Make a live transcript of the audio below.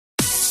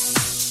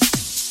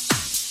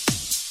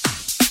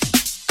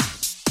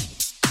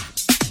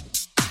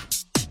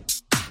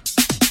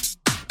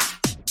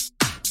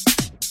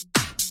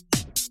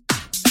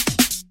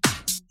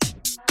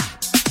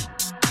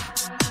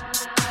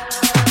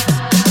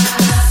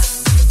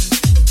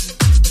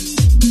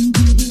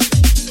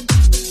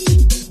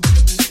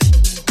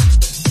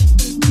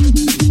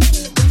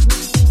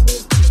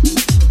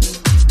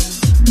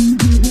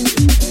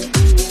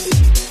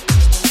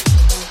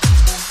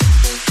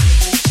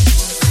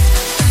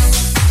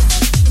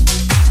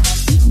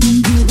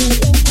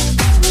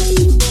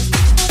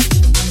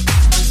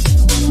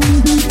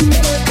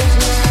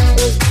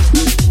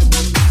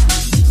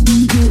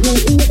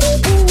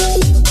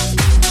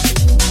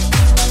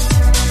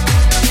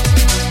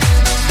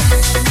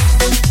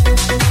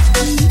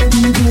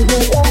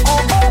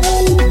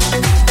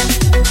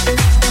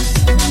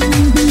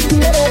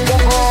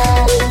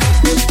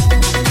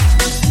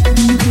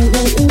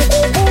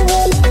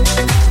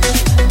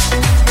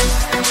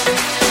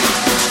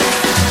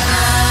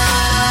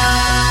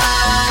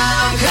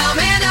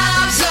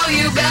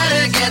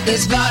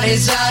this party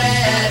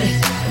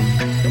started.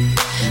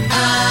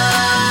 I'm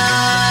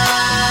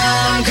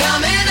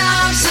coming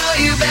up, so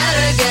you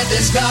better get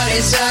this party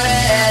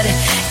started.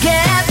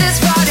 Get this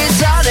party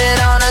started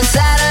on a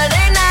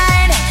Saturday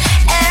night.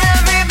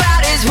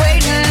 Everybody's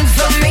waiting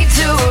for me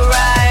to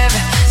arrive.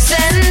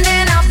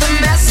 Sending out the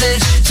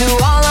message to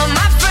all of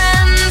my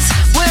friends.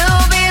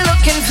 We'll be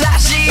looking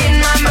flashy in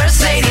my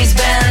Mercedes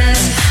Benz.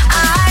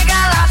 I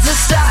got lots of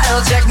style,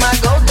 check my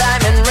gold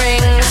diamond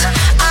rings.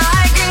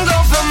 I can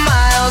go for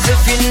miles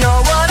if you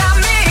know what I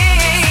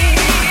mean.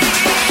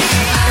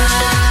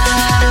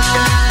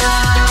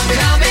 I'm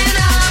coming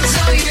up,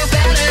 so you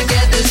better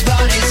get this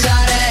party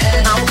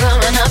started. I'm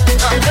coming up,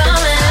 I'm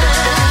coming.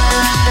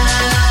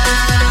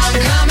 I'm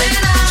coming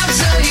up,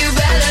 so you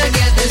better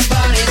get this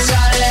party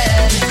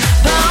started.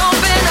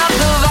 Pumping up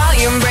the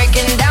volume,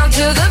 breaking down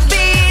to the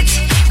beat.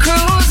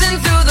 Cruising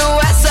through the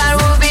west side,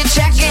 we'll be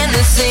checking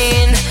the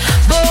scene.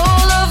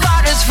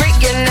 Boulevard is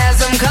freaking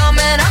as I'm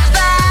coming up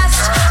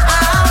fast.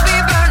 I'll be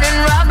burning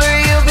rubber,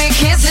 you'll be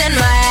kissing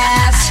my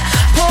ass.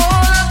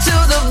 Pull up to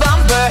the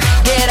bumper,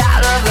 get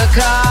out of the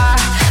car.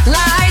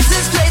 Lights,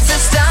 this place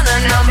is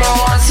stunning,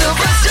 #1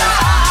 superstar.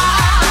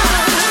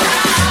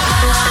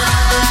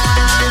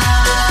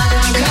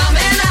 I'm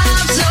coming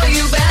up, so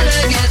you better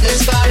get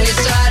this party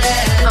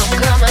started. I'm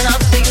coming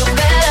up, so you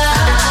better.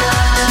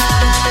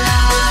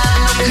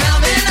 I'm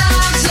coming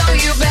up, so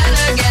you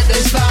better get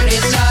this party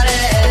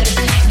started.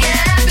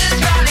 Get this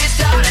party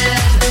started.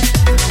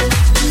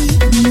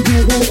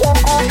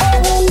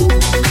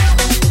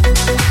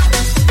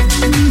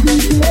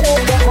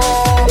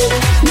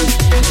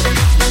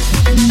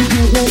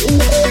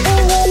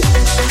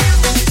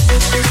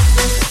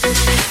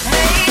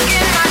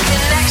 Making my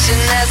connection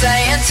as I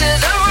enter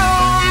the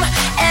room.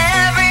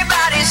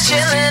 Everybody's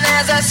chilling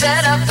as I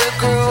set up the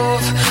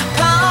groove.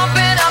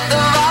 Pumping up the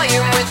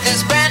volume with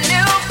this brand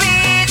new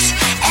beat.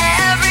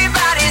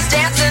 Everybody's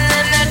dancing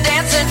and they're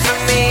dancing for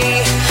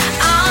me.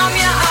 I'm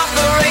your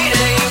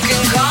operator, you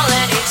can call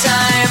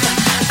anytime.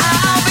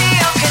 I'll be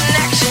your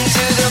connection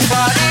to the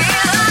party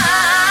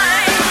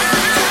line.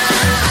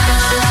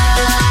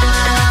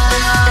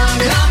 I'm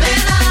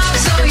coming up,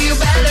 so you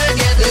better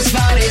get this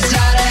party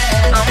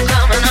started. I'm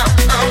coming up,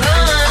 I'm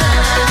coming.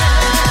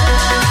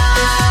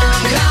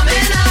 I'm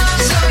coming up,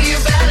 so you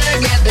better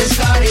get this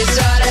party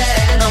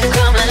started. I'm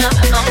coming up,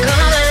 I'm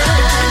coming.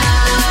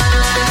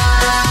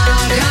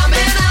 I'm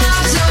coming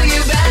up, so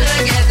you better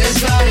get this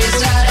party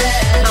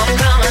started. I'm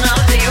coming up,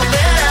 so you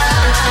better.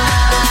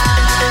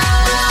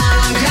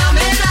 I'm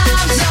coming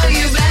up, so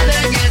you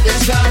better get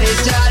this party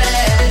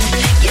started.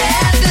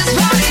 Get this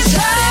party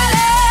started.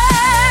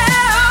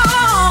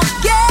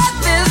 Get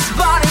this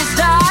party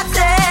started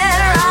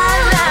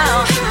right now.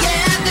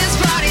 Get this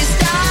party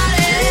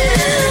started.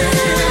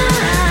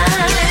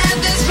 Get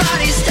this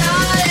party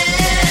started.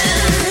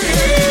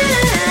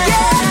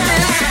 Get this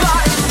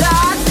party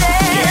started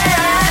right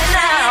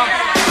now.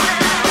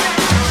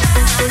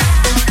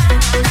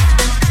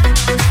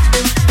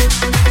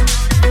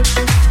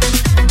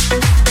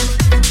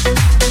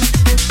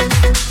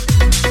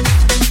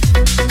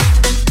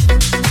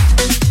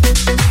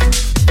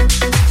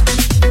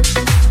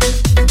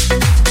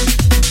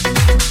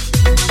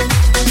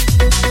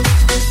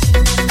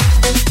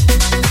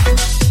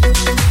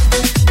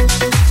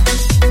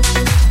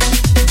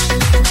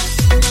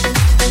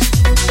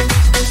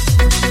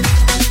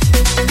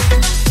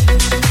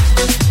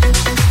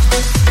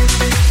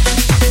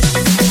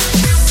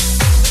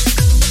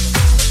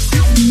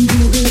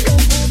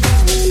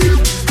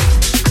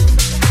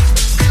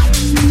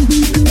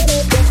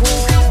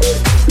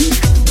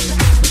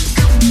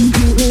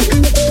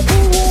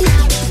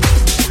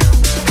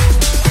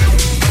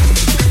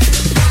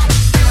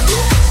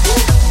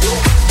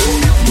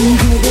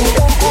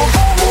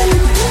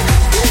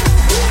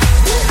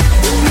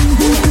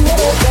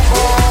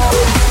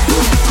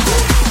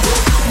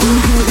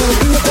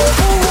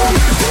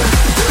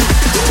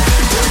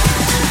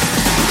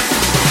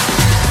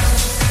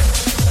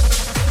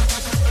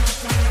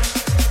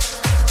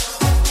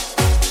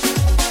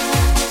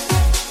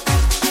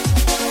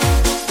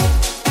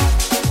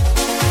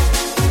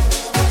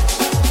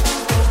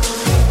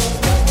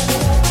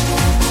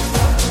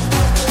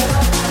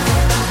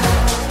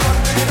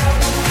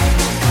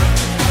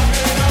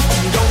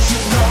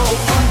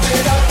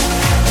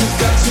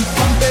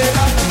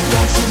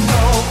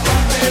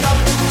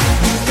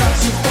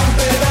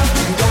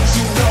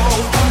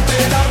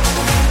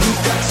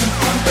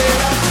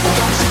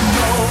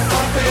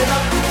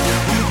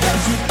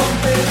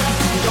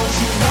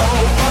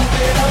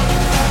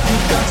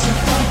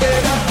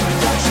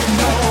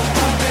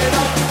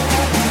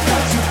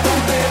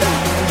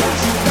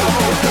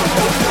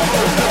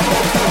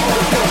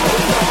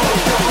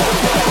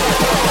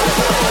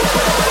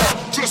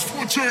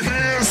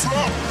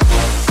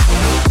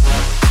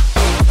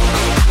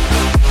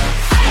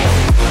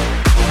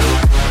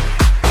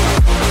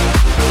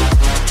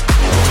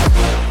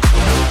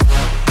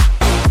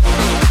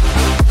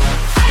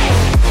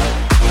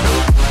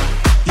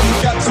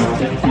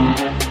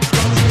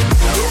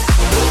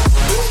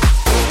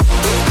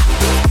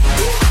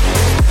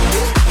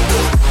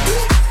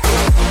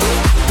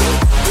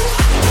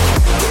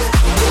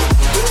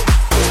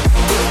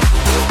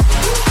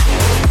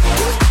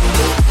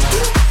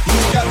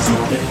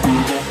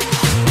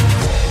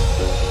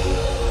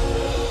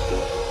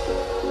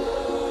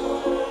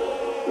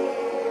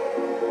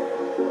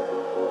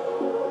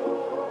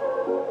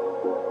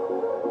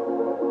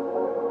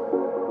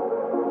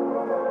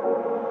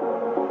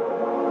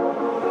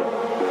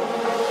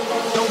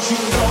 don't you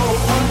know?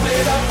 Pump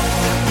it up,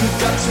 you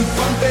got to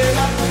pump it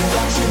up,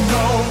 don't you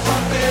know?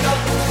 Pump it up,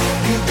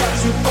 you got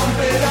to pump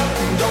it up,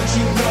 don't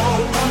you know?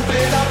 Pump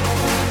it up,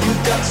 you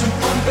got to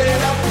pump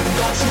it up,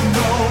 don't you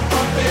know?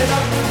 Pump it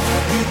up,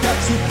 you got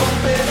to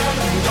pump it up,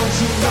 don't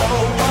you know?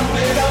 Pump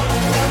it up,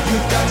 you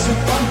got to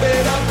pump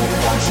it up,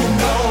 don't you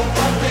know?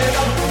 Pump it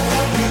up,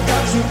 you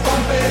got to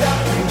pump it up,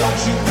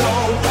 don't you know?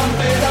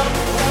 Pump it up,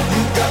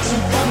 you got to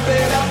pump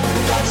it up,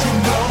 don't you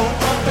know?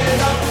 Pump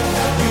it up,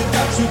 you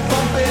got to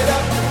pump it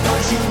up,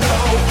 don't you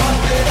know?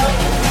 Pump it up,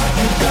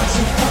 you got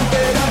to pump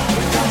it up,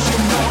 don't you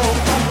know?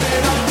 Pump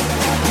it up,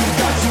 you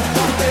got to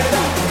pump it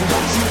up,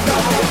 don't you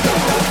know?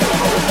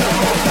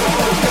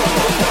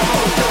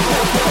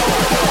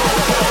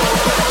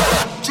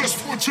 Just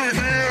put your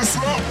hands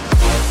up.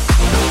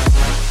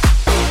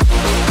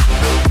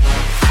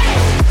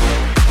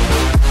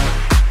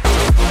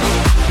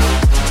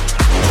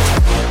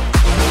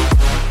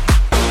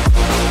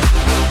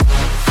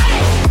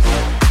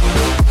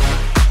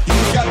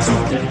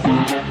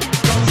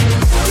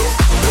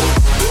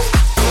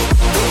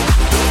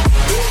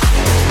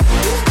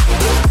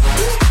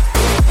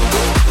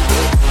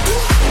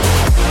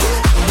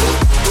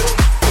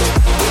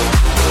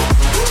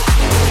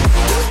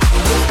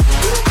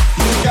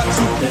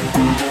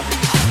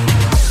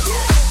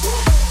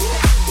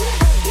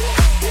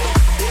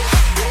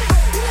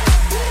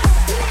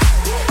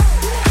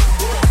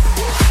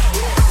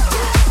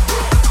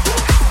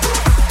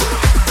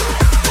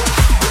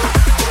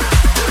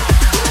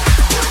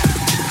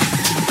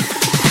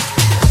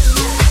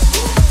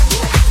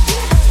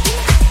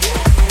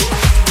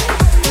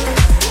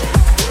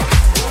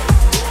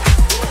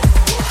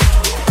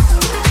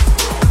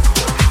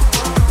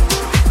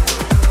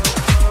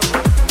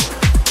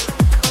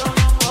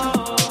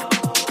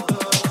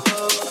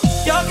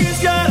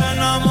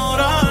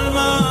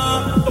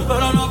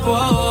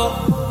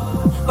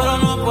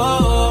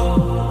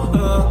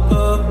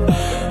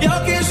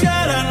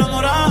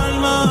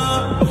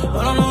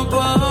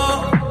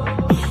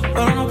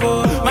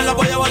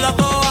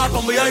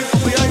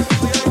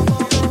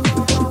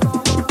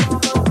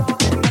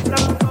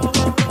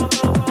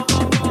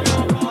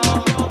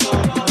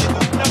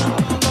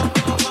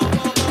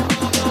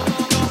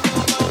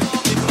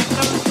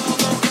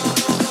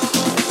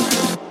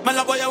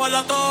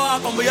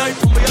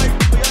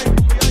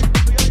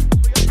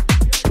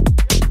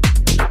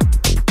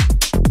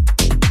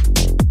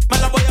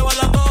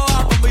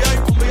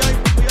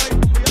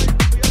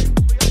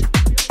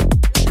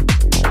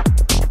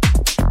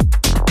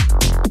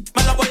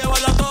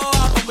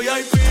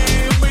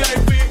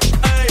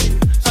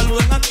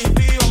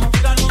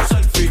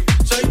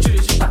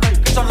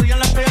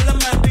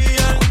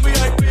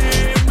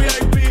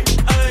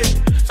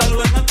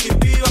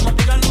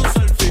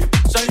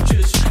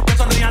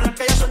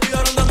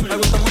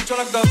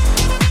 Mucho la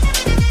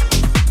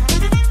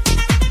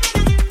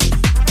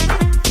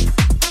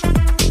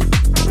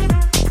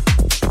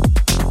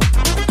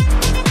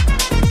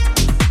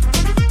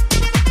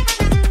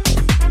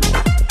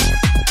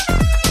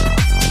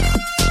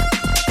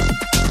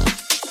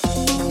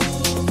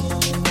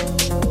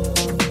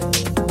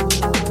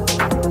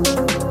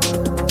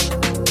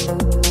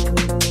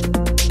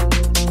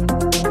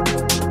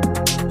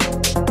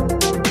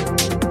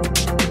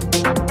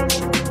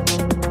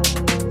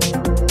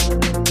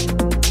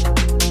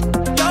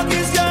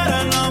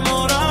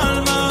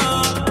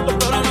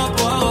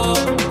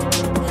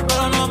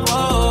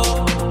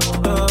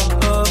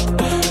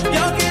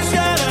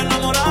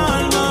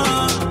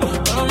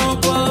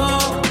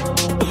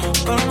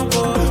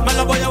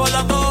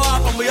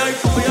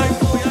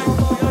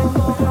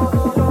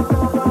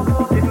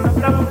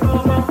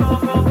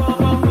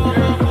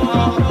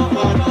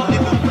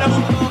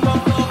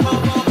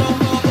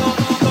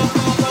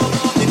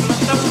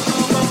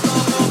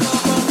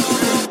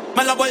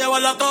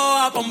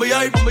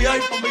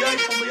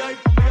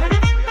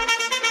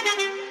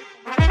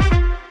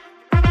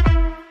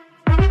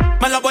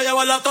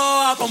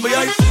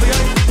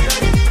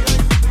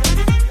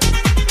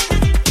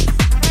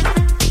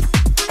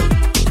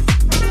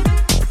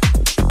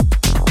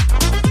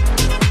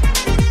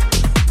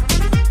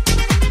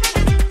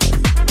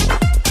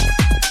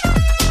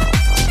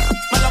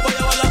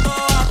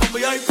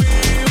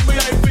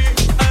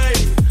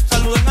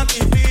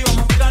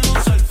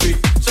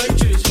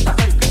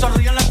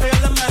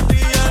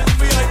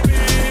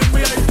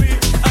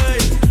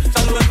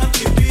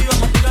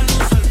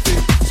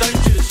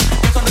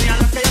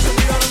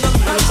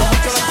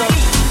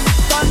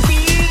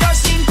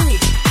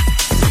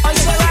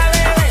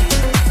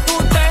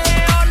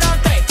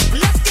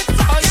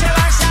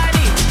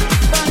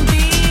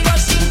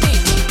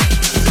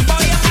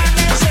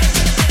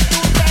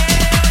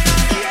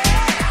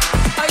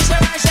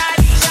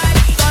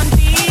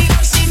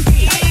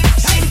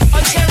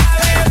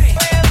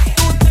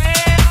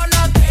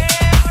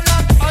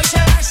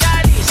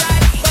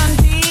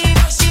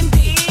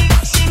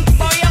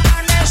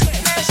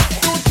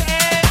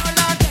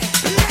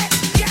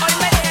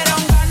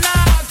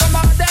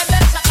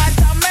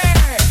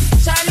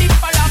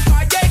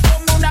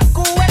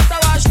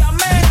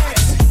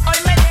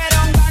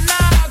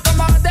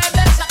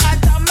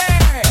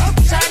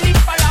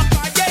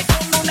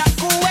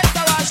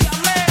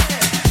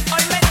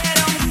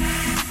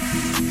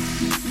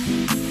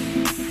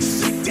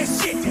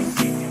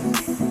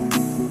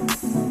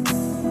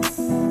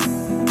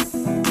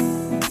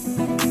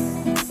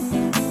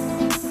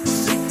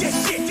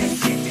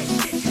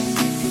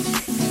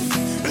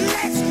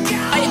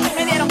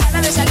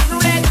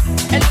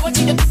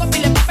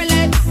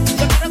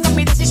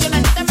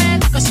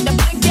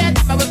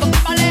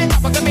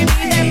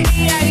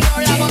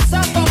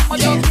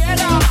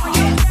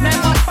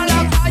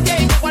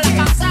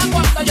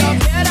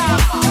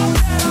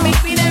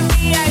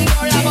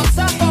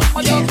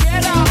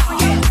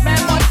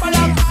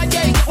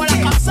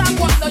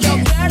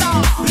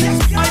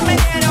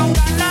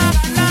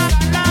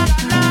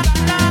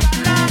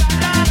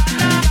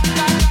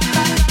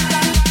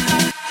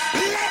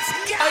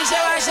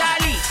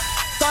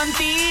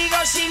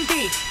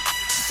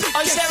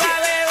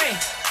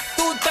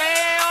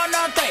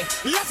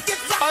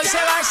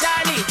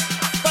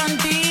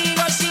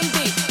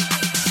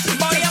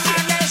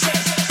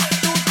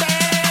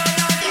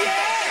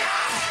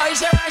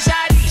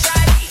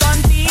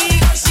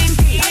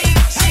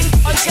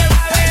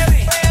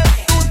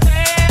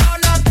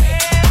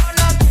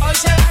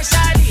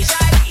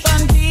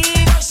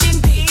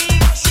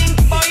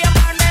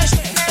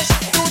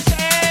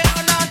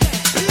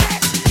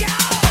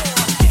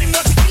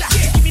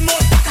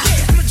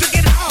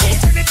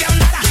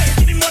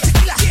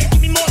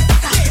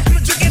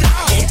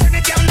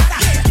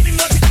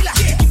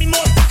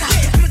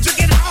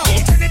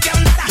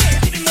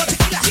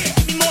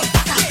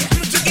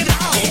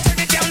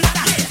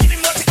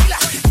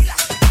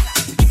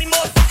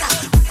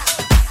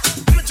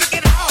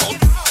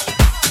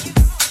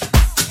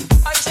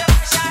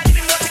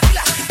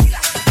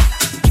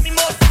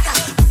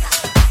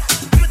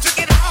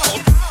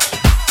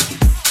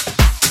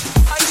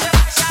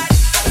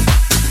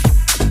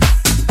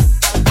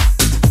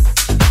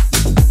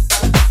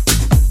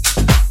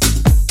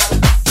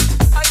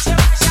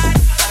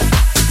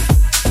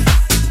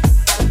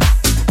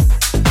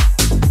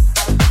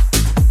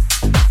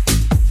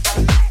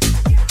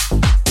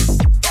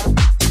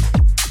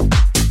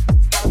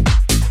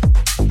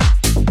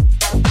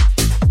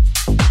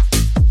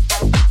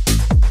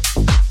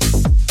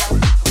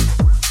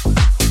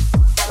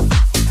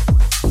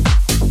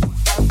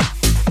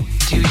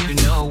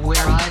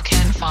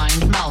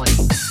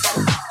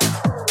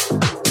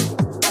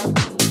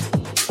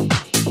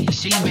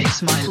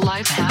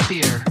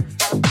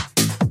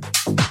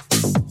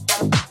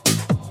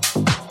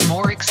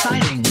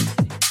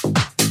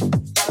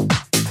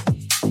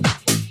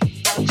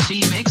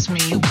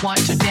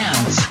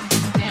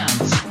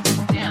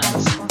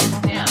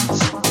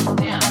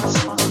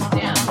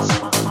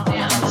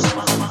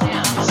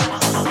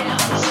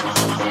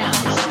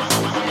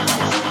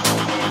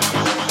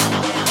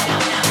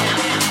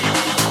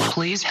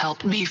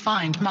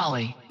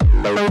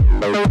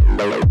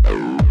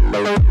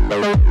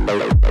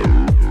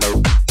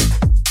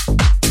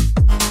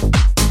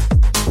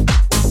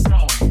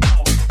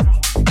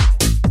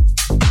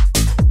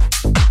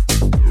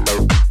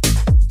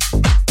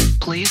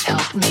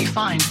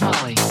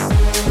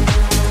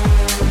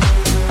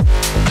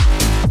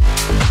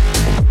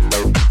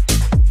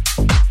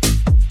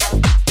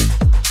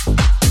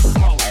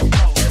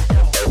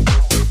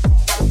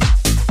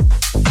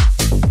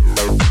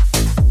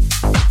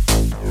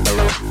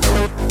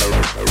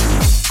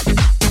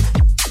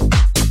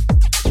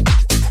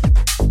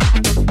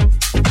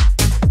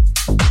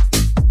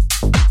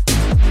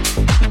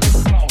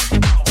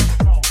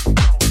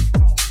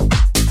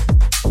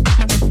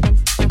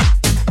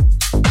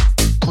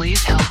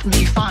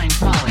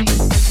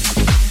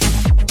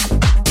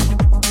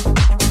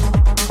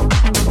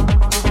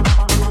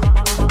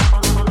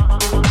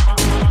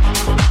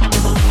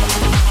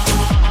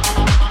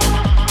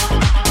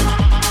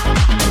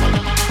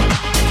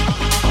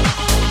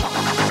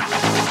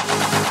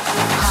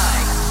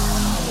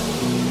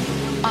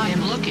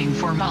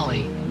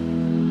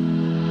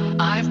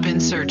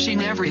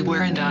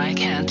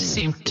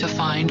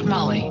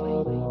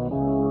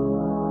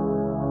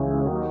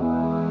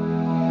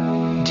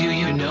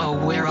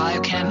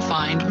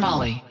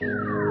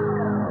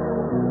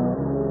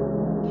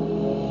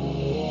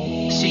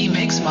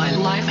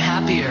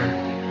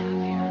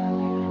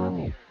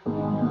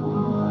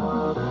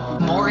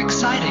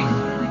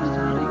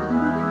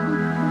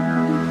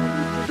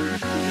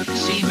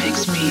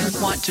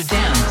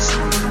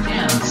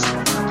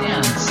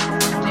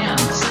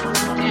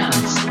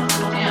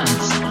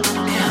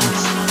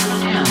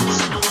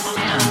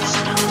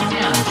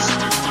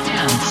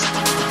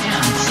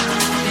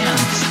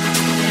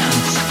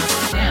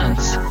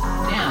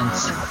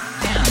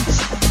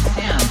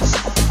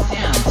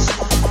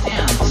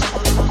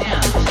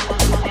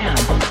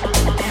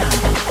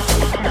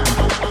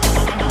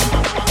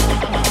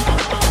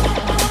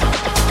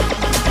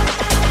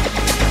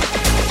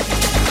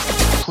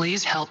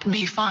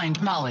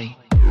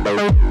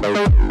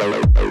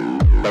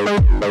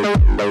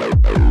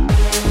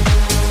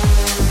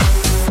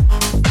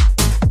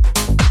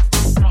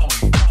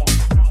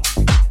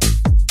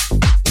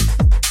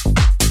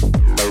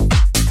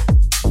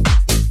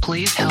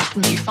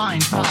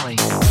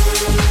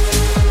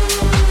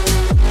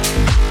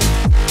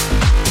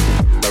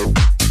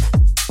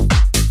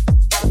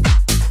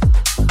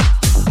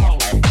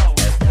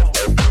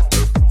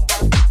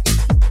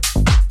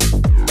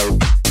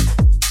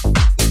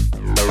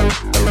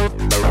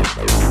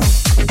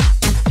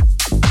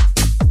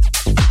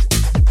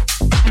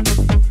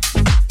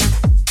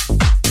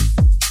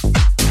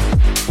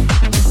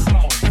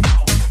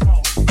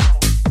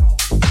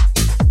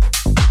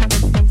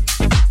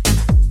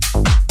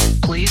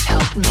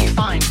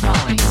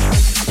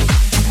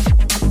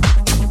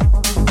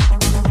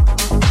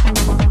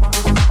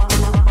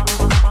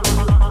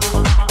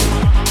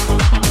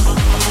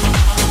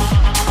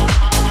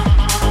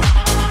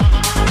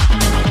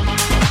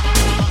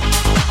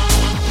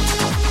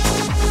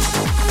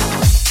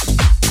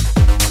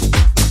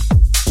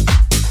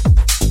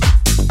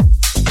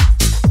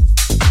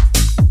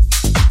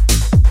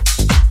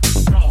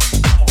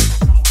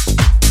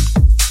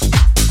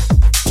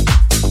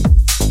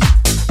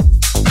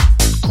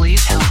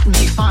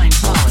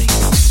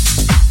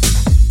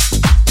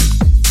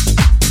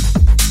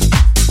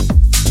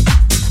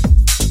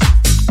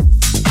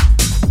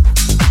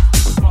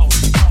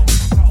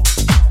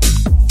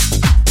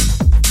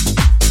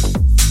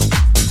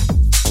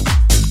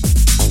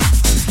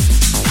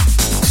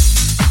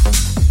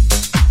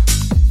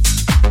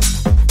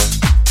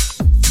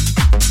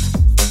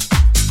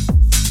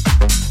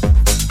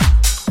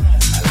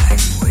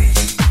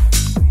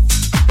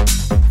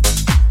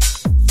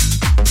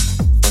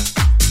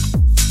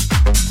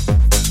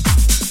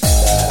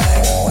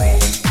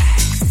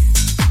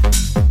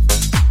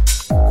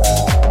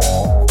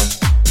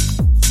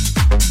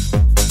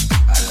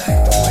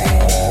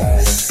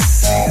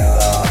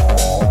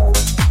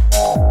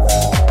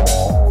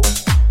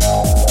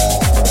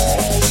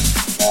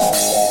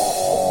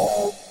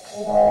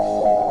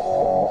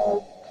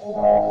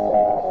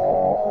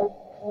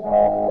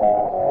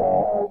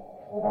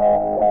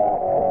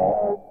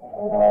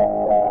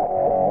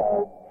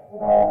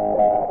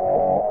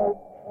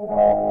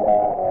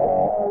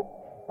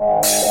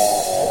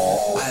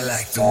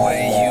like the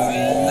way you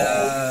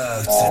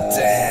love to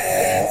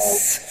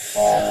dance.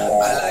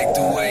 I like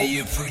the way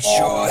you put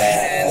your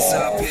hands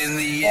up in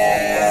the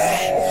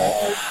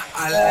air.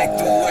 I like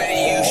the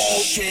way you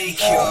shake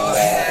your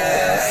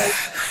hair.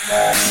 I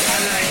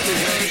like the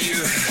way you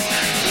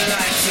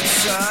like to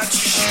touch.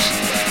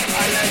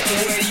 I like the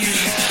way you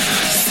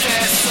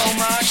stare so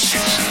much.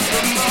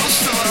 But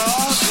most of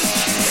all,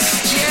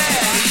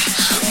 yeah,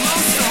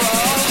 most of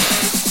all,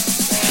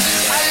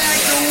 I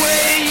like the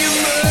way you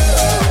move.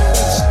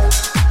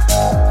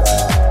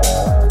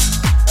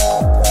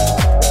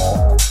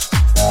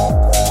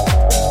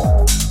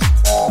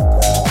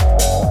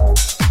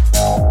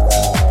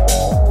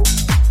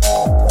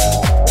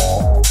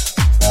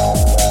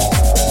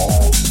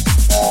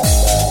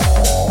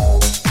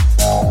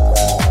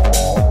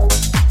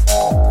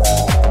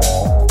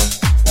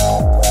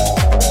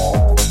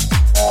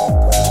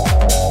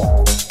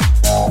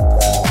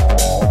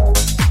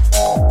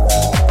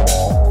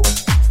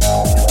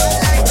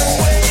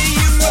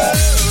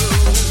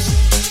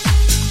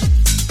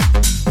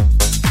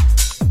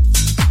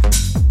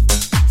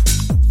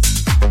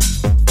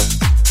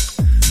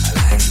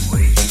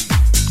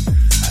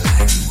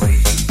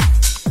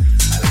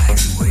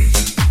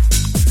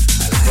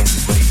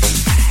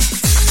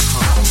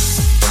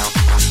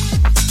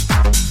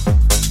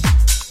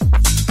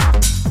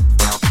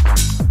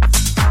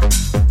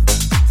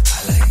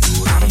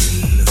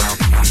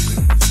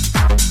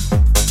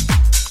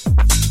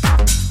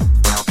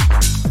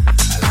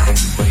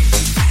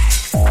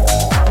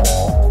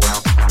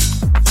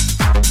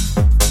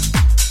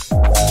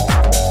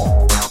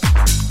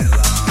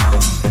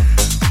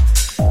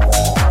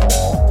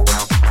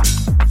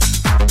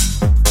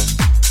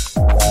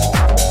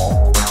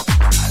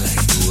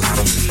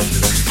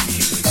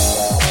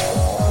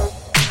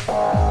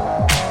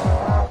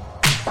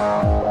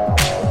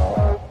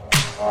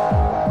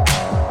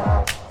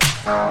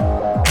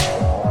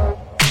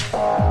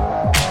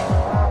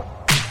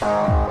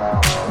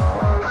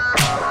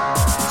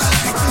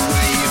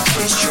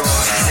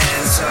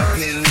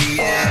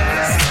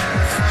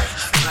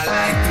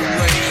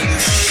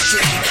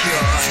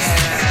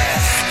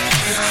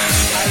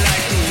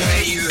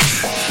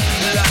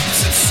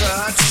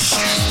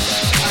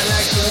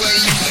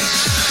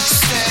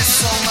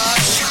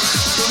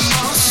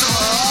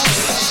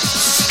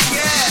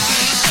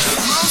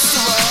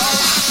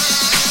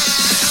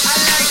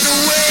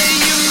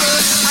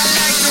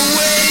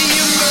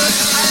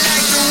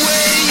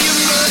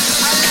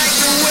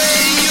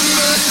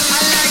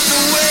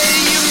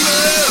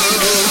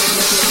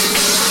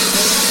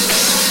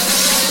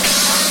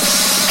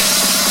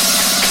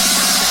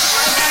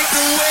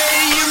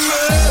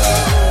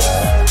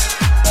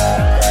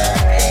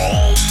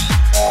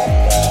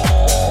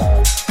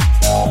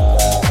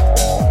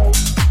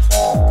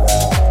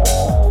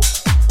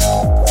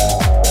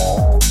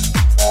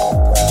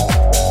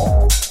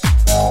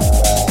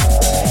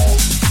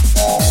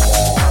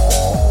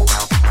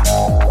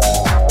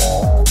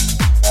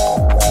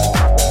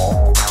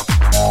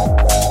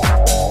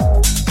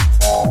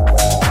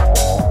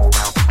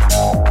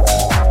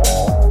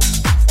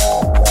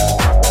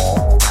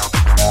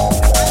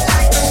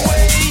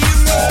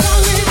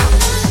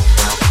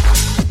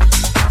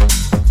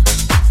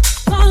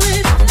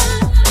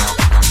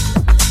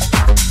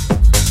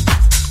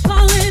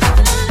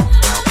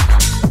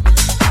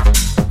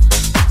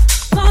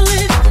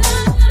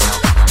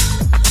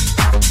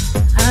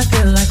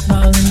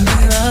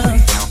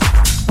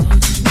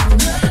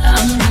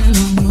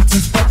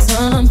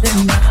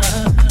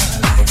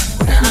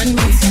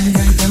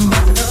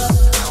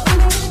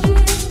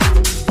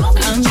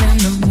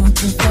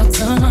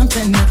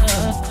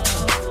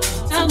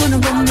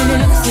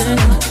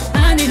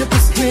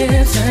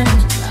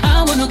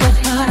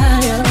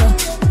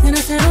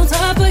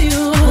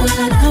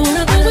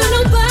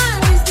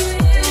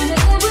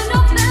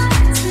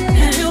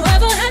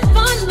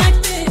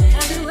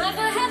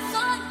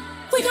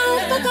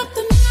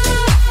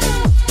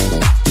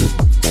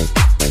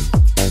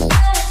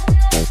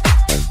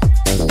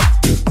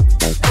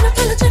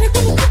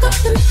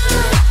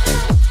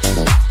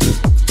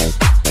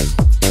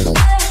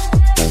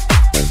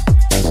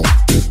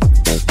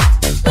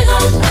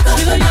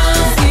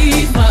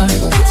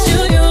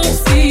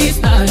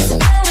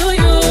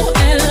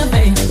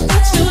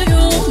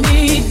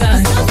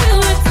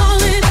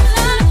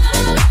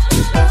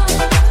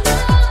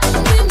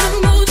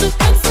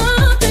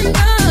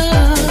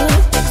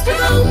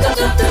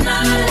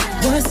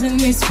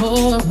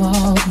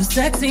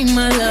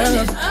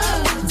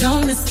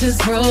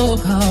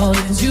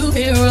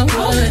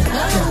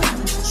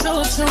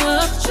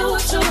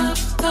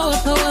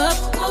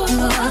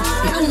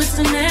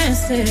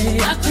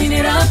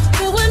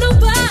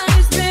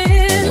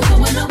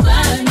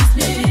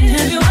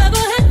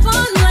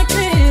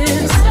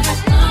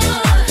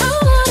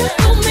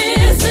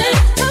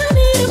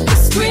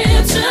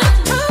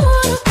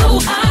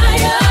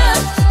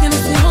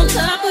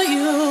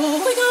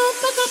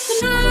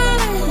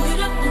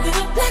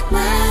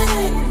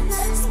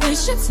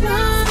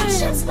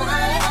 Spaceships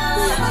fly.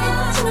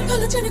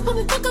 unapologetic when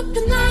we fuck up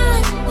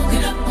tonight. We'll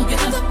get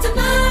up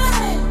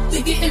tonight.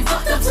 We getting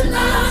fucked up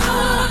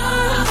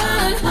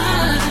tonight.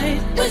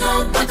 We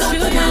gon' fuck up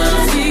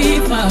tonight.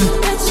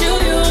 That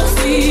you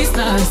see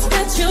stars.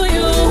 That you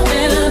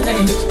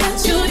elevate.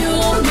 That you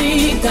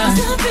need God.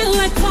 I feel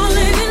like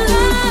falling in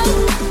love.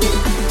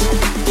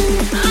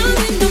 I'm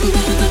in the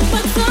mood to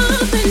fuck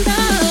something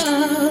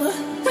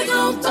up. We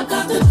gon' fuck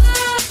up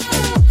tonight.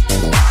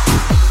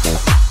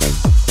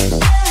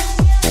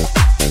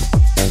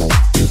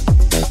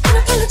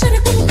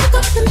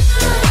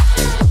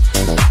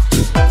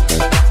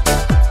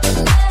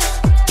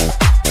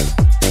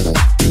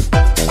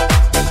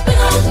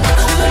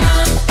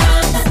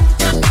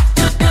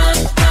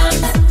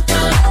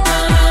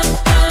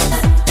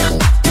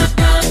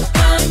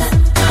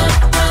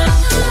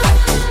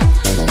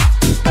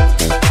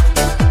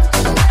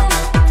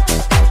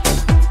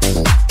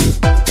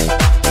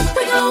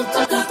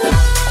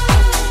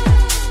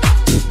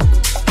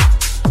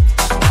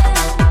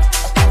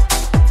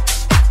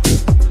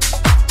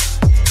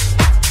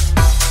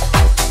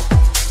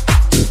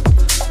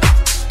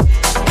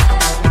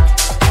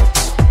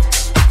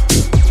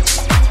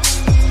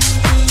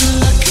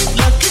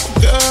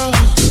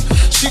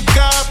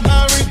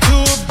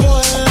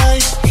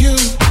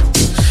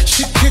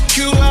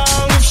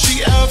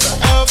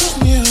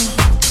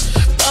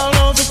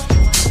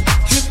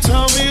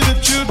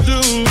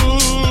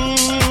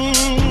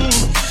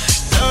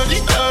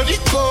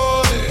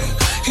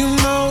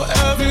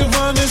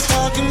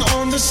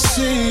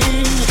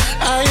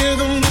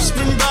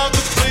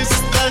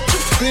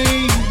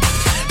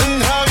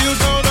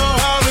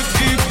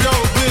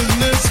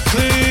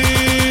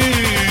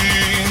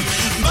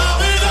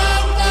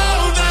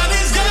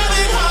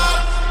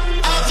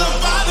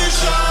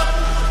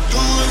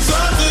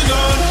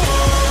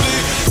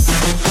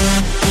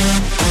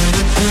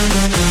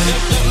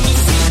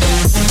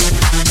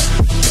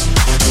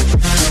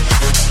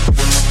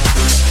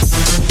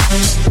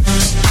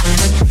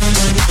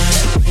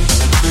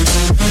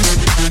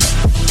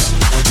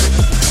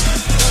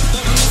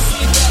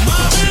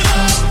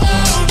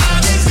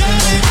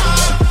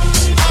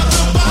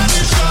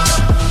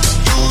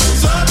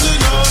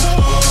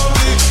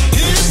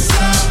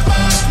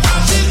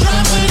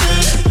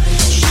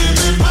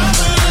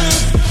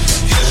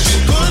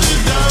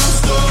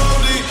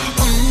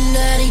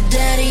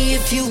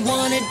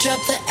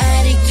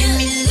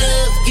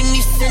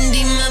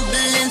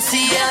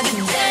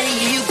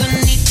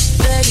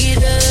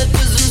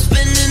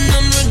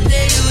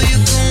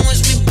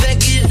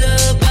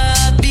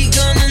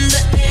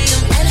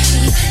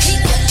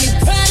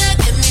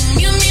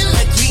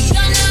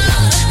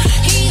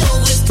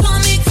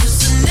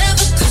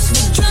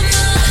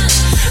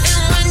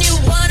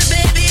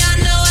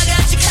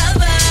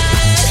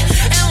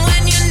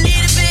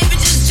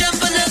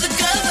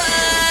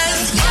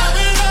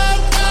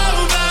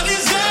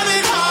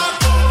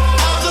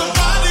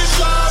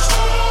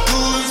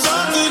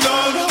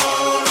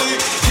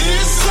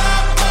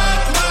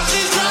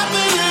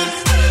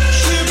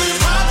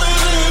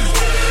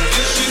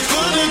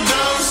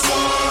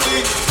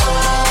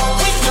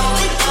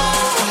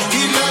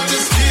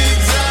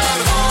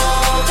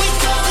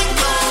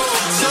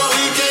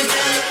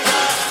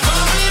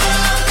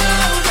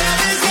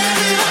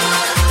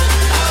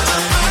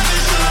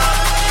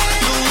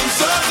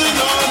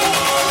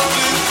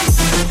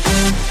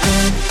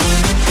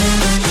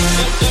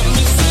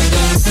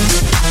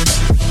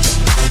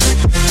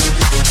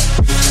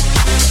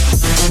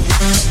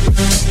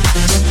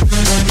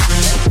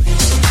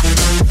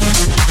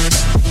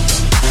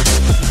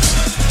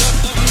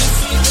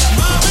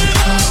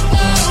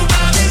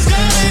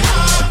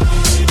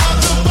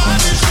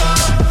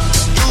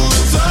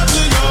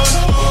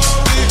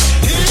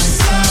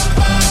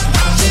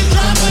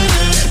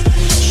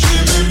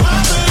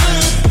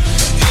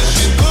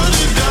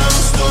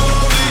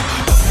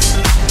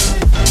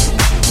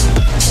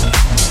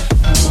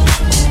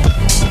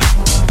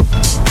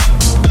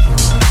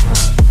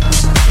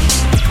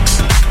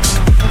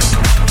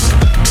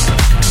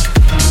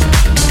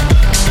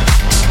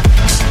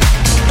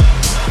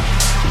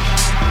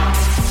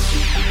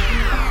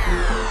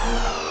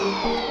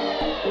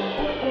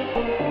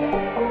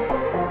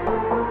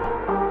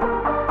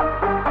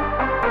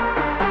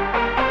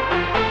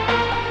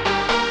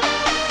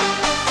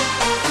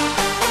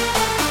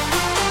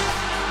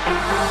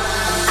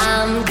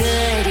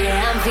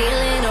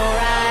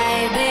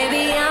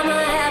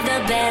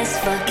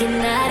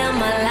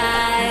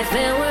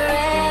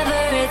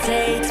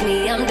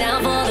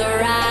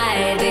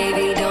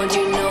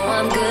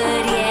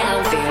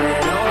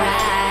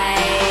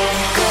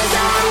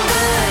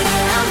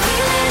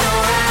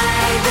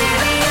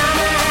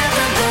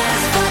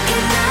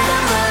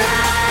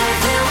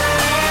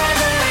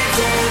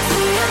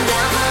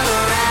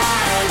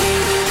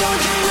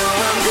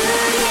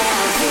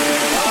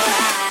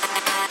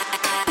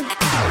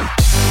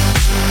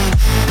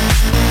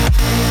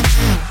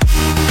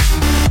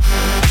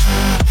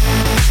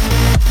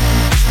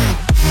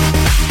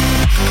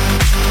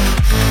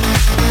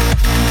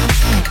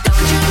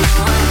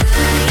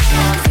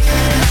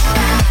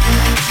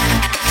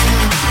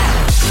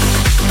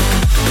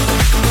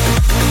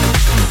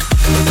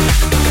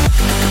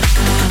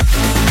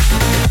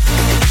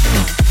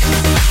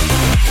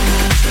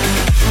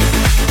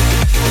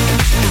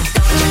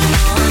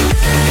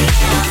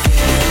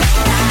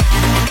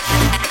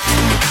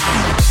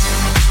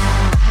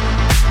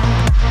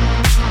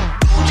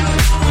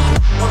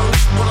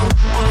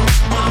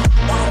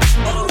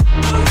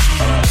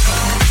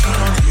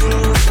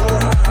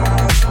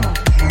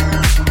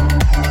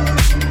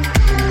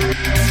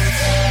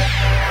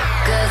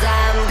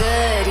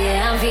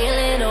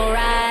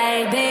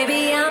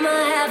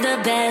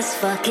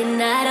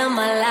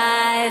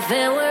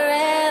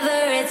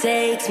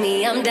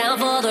 I'm down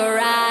for the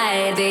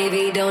ride.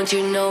 Baby, don't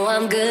you know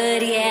I'm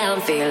good? Yeah,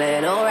 I'm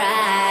feeling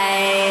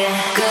alright.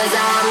 'Cause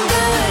I'm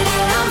good,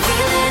 yeah, I'm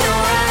feeling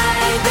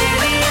alright.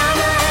 Baby,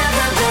 I'ma have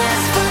the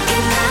best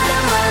fucking night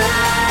of my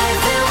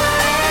life. And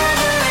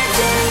wherever it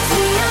takes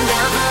me, I'm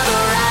down for the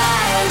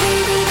ride.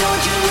 Baby,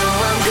 don't you know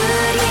I'm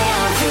good?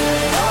 Yeah, I'm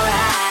feeling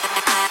alright.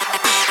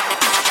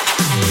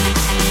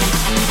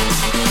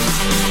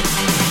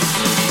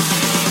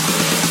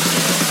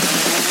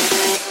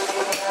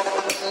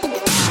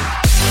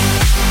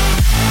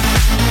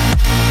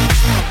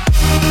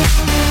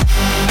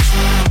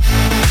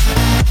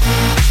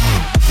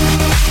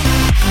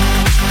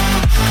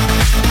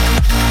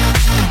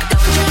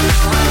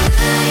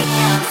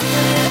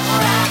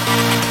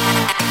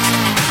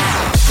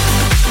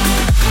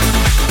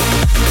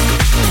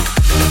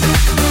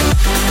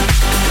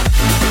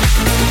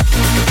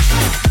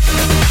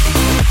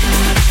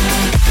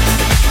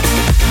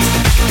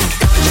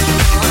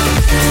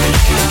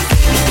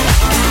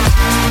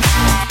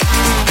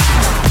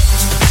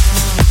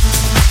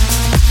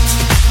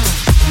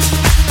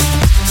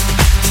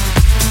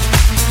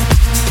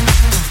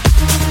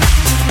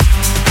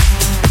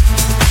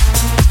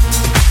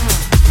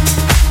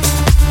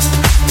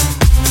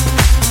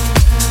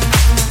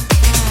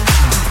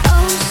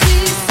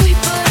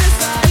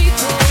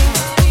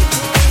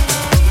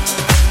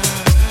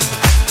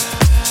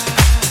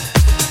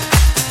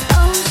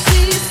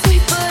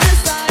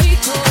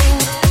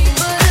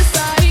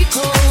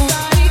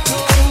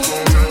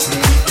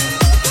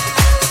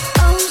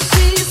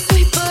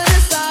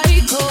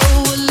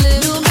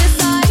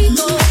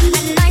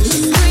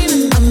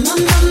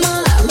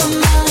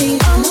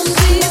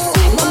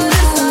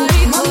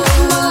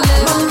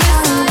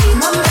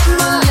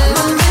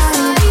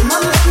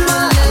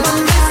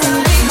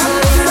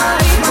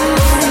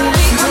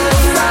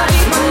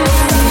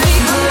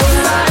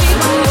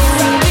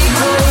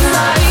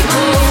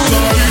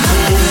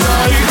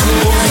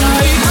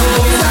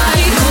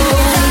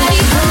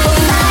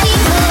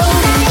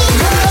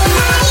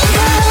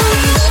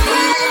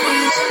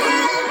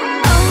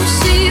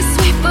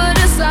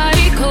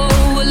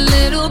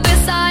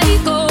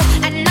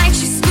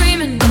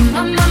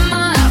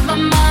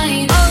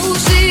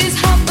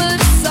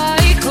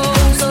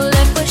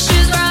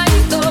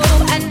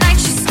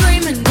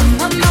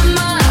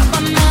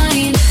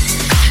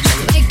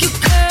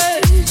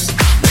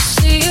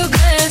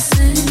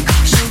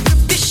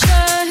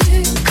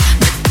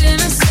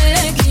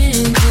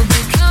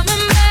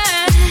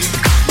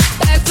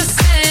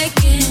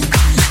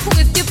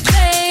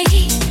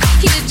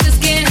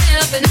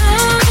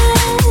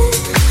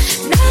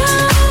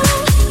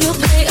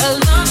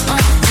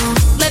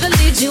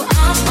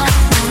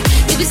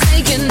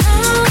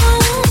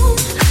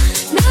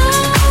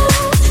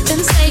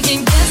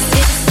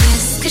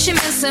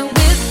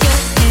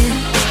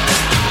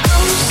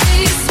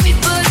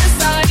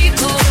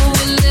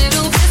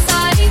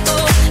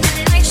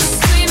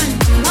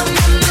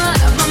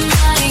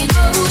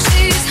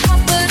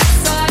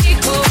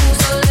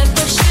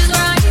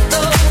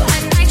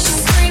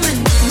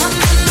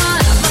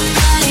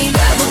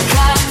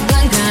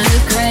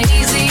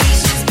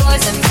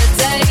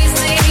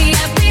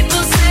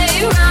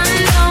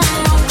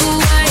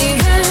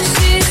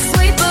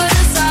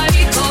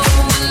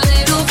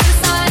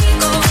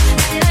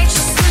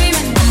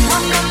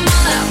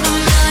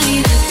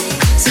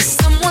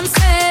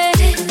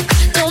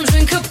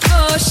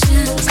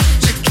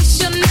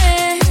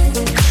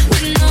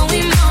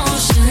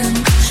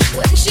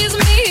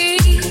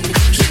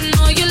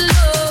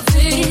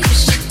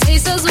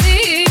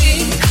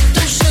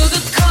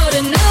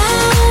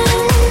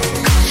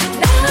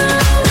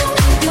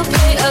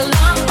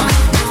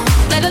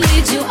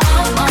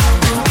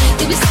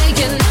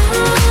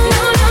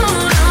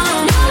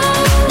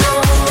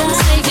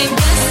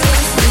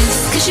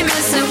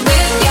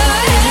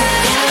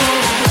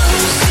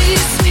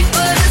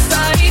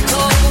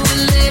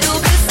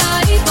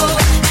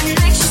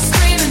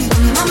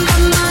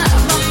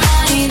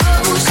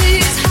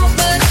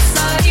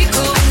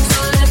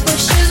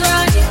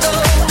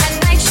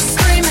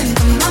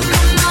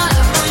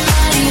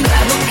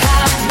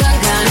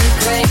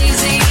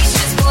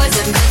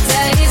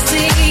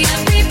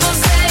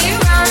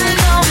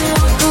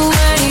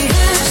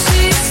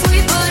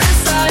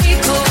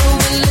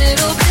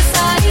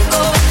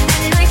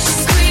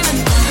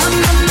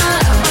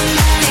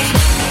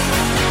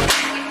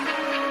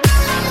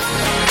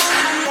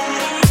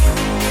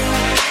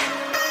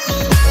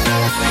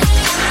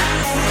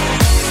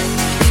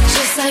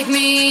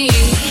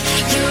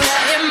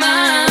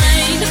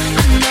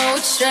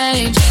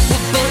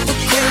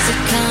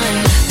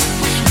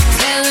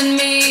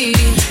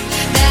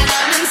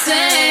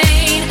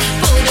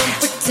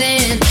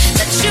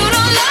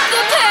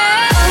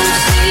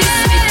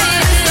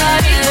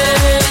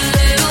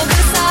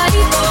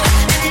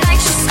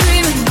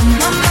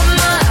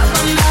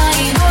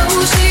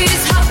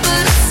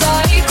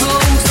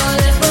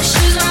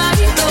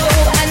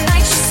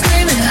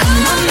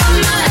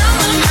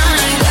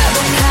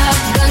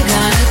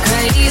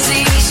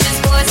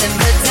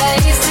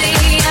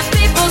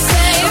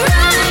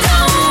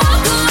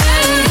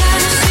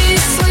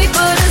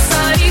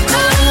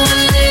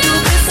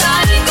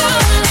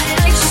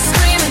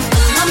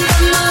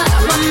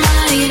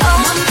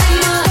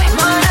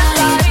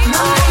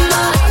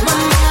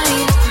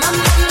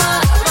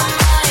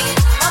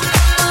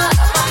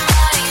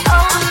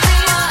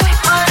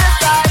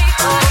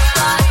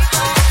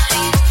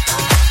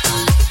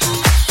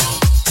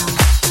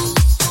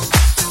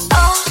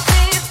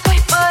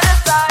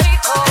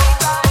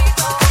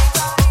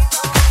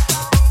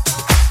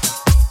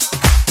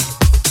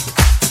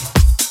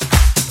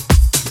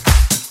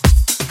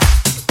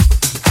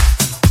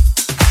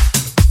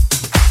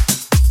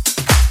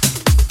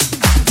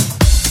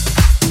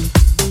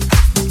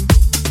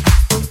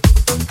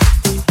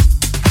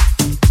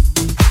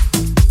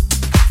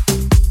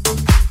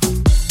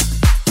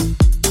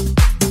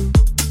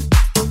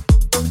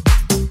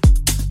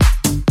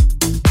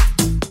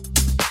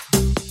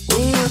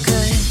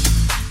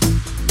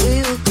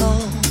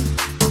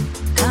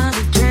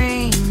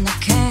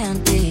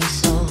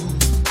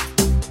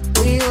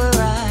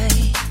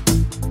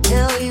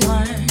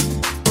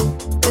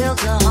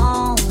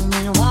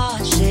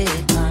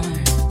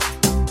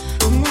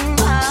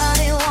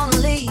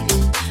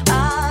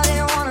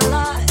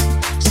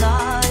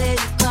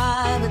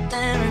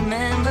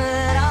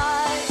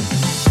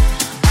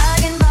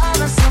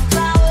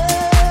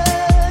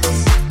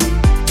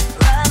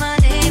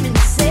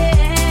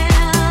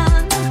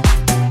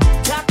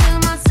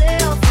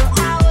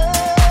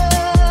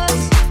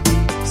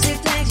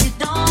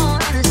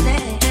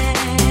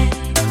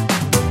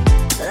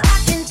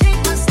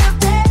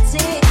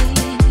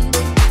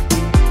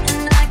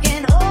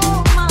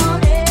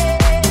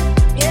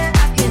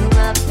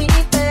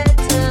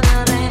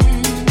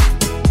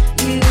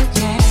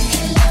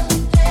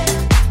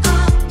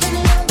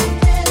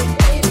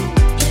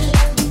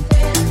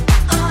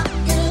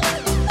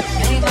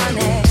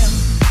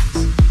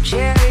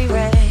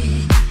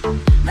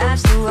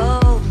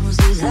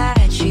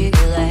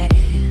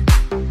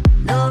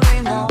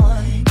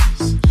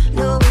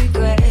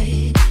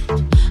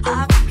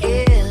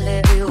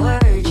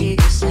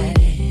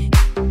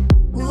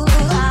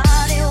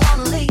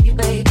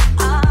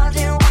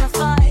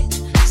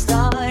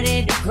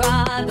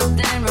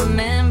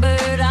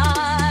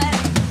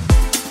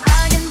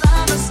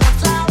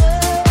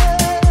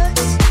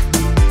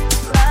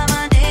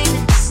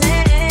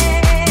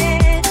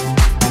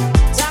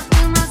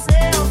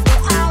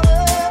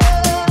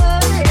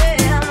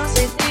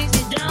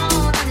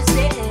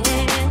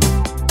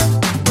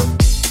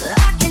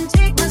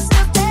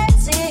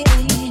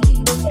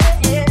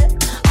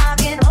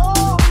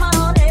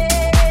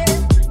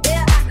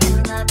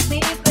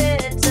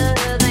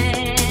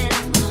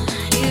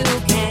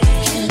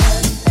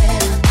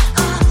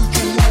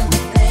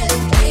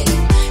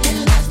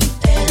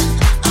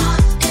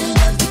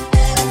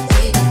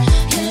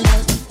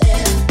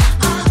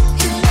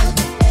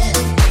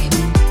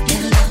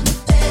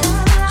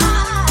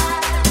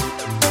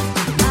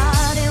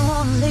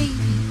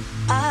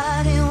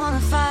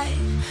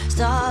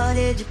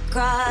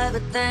 cry,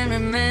 but then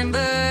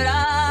remembered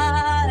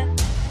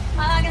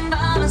I can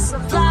buy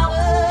myself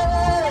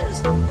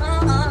flowers,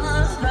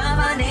 write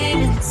my name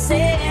in the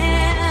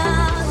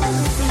sand,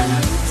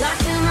 talk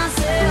to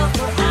myself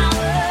for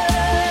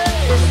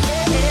hours,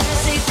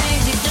 say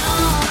things you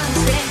don't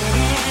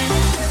understand.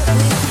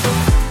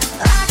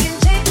 I can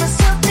take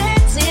myself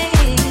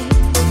dancing,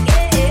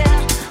 yeah,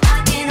 I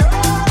can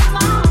hold the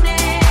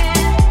morning,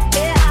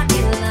 yeah, I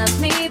can love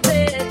me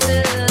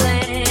better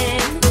than,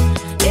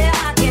 yeah,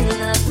 I can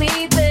love me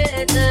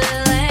better than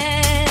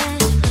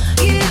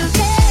you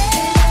can.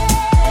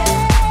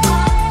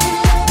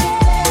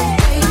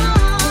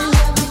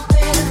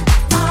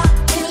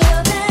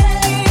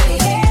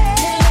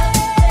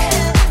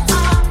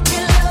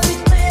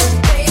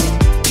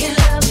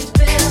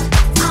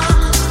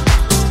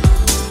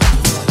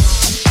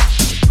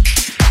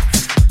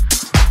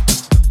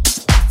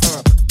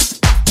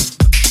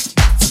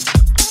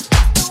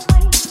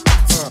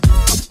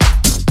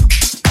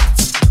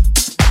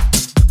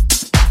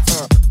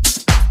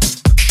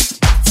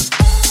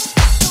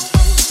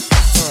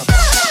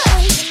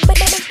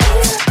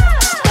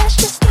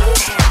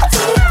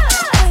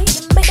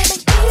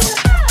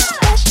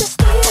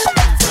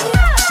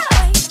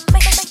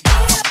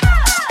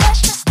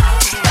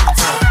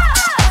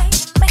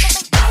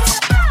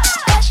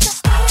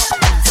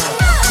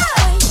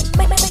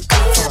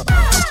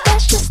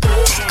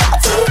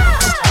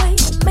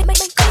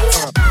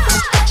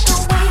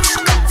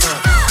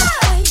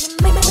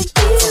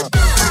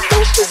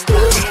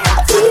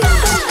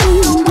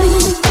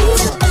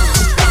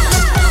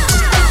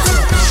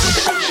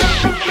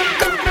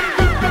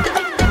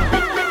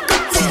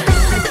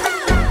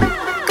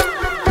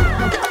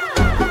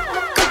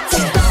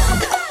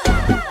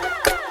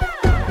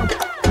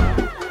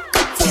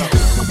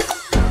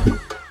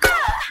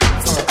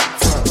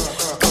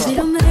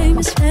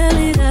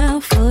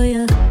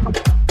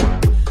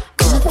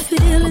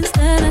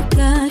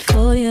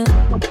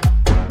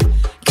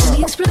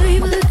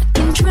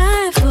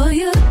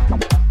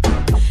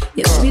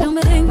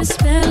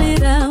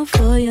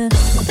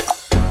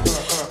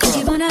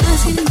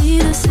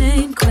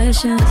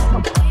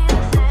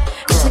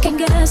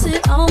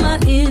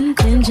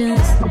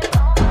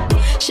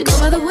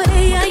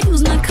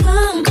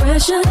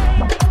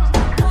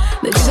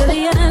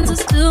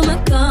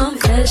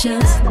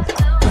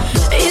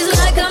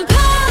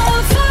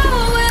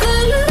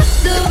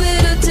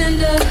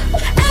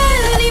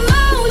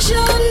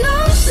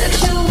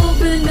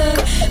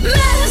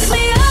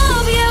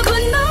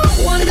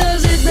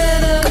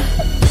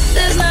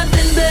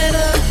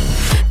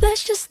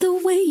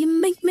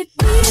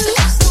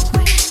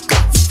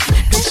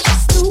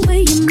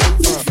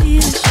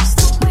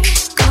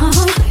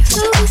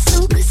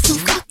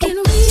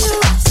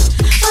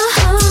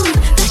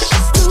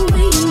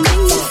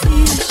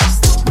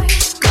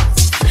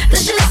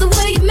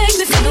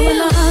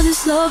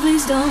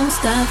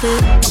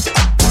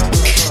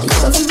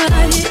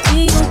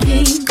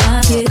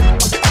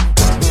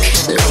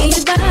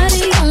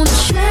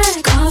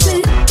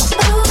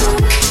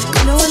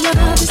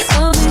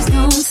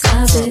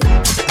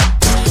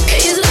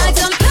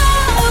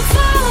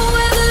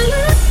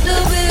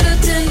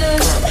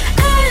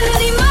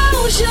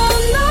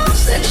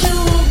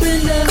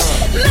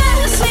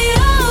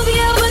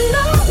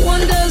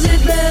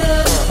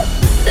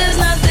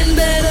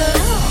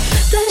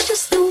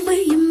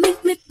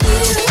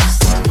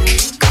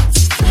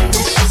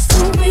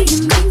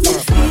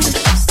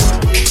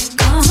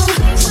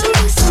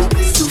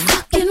 So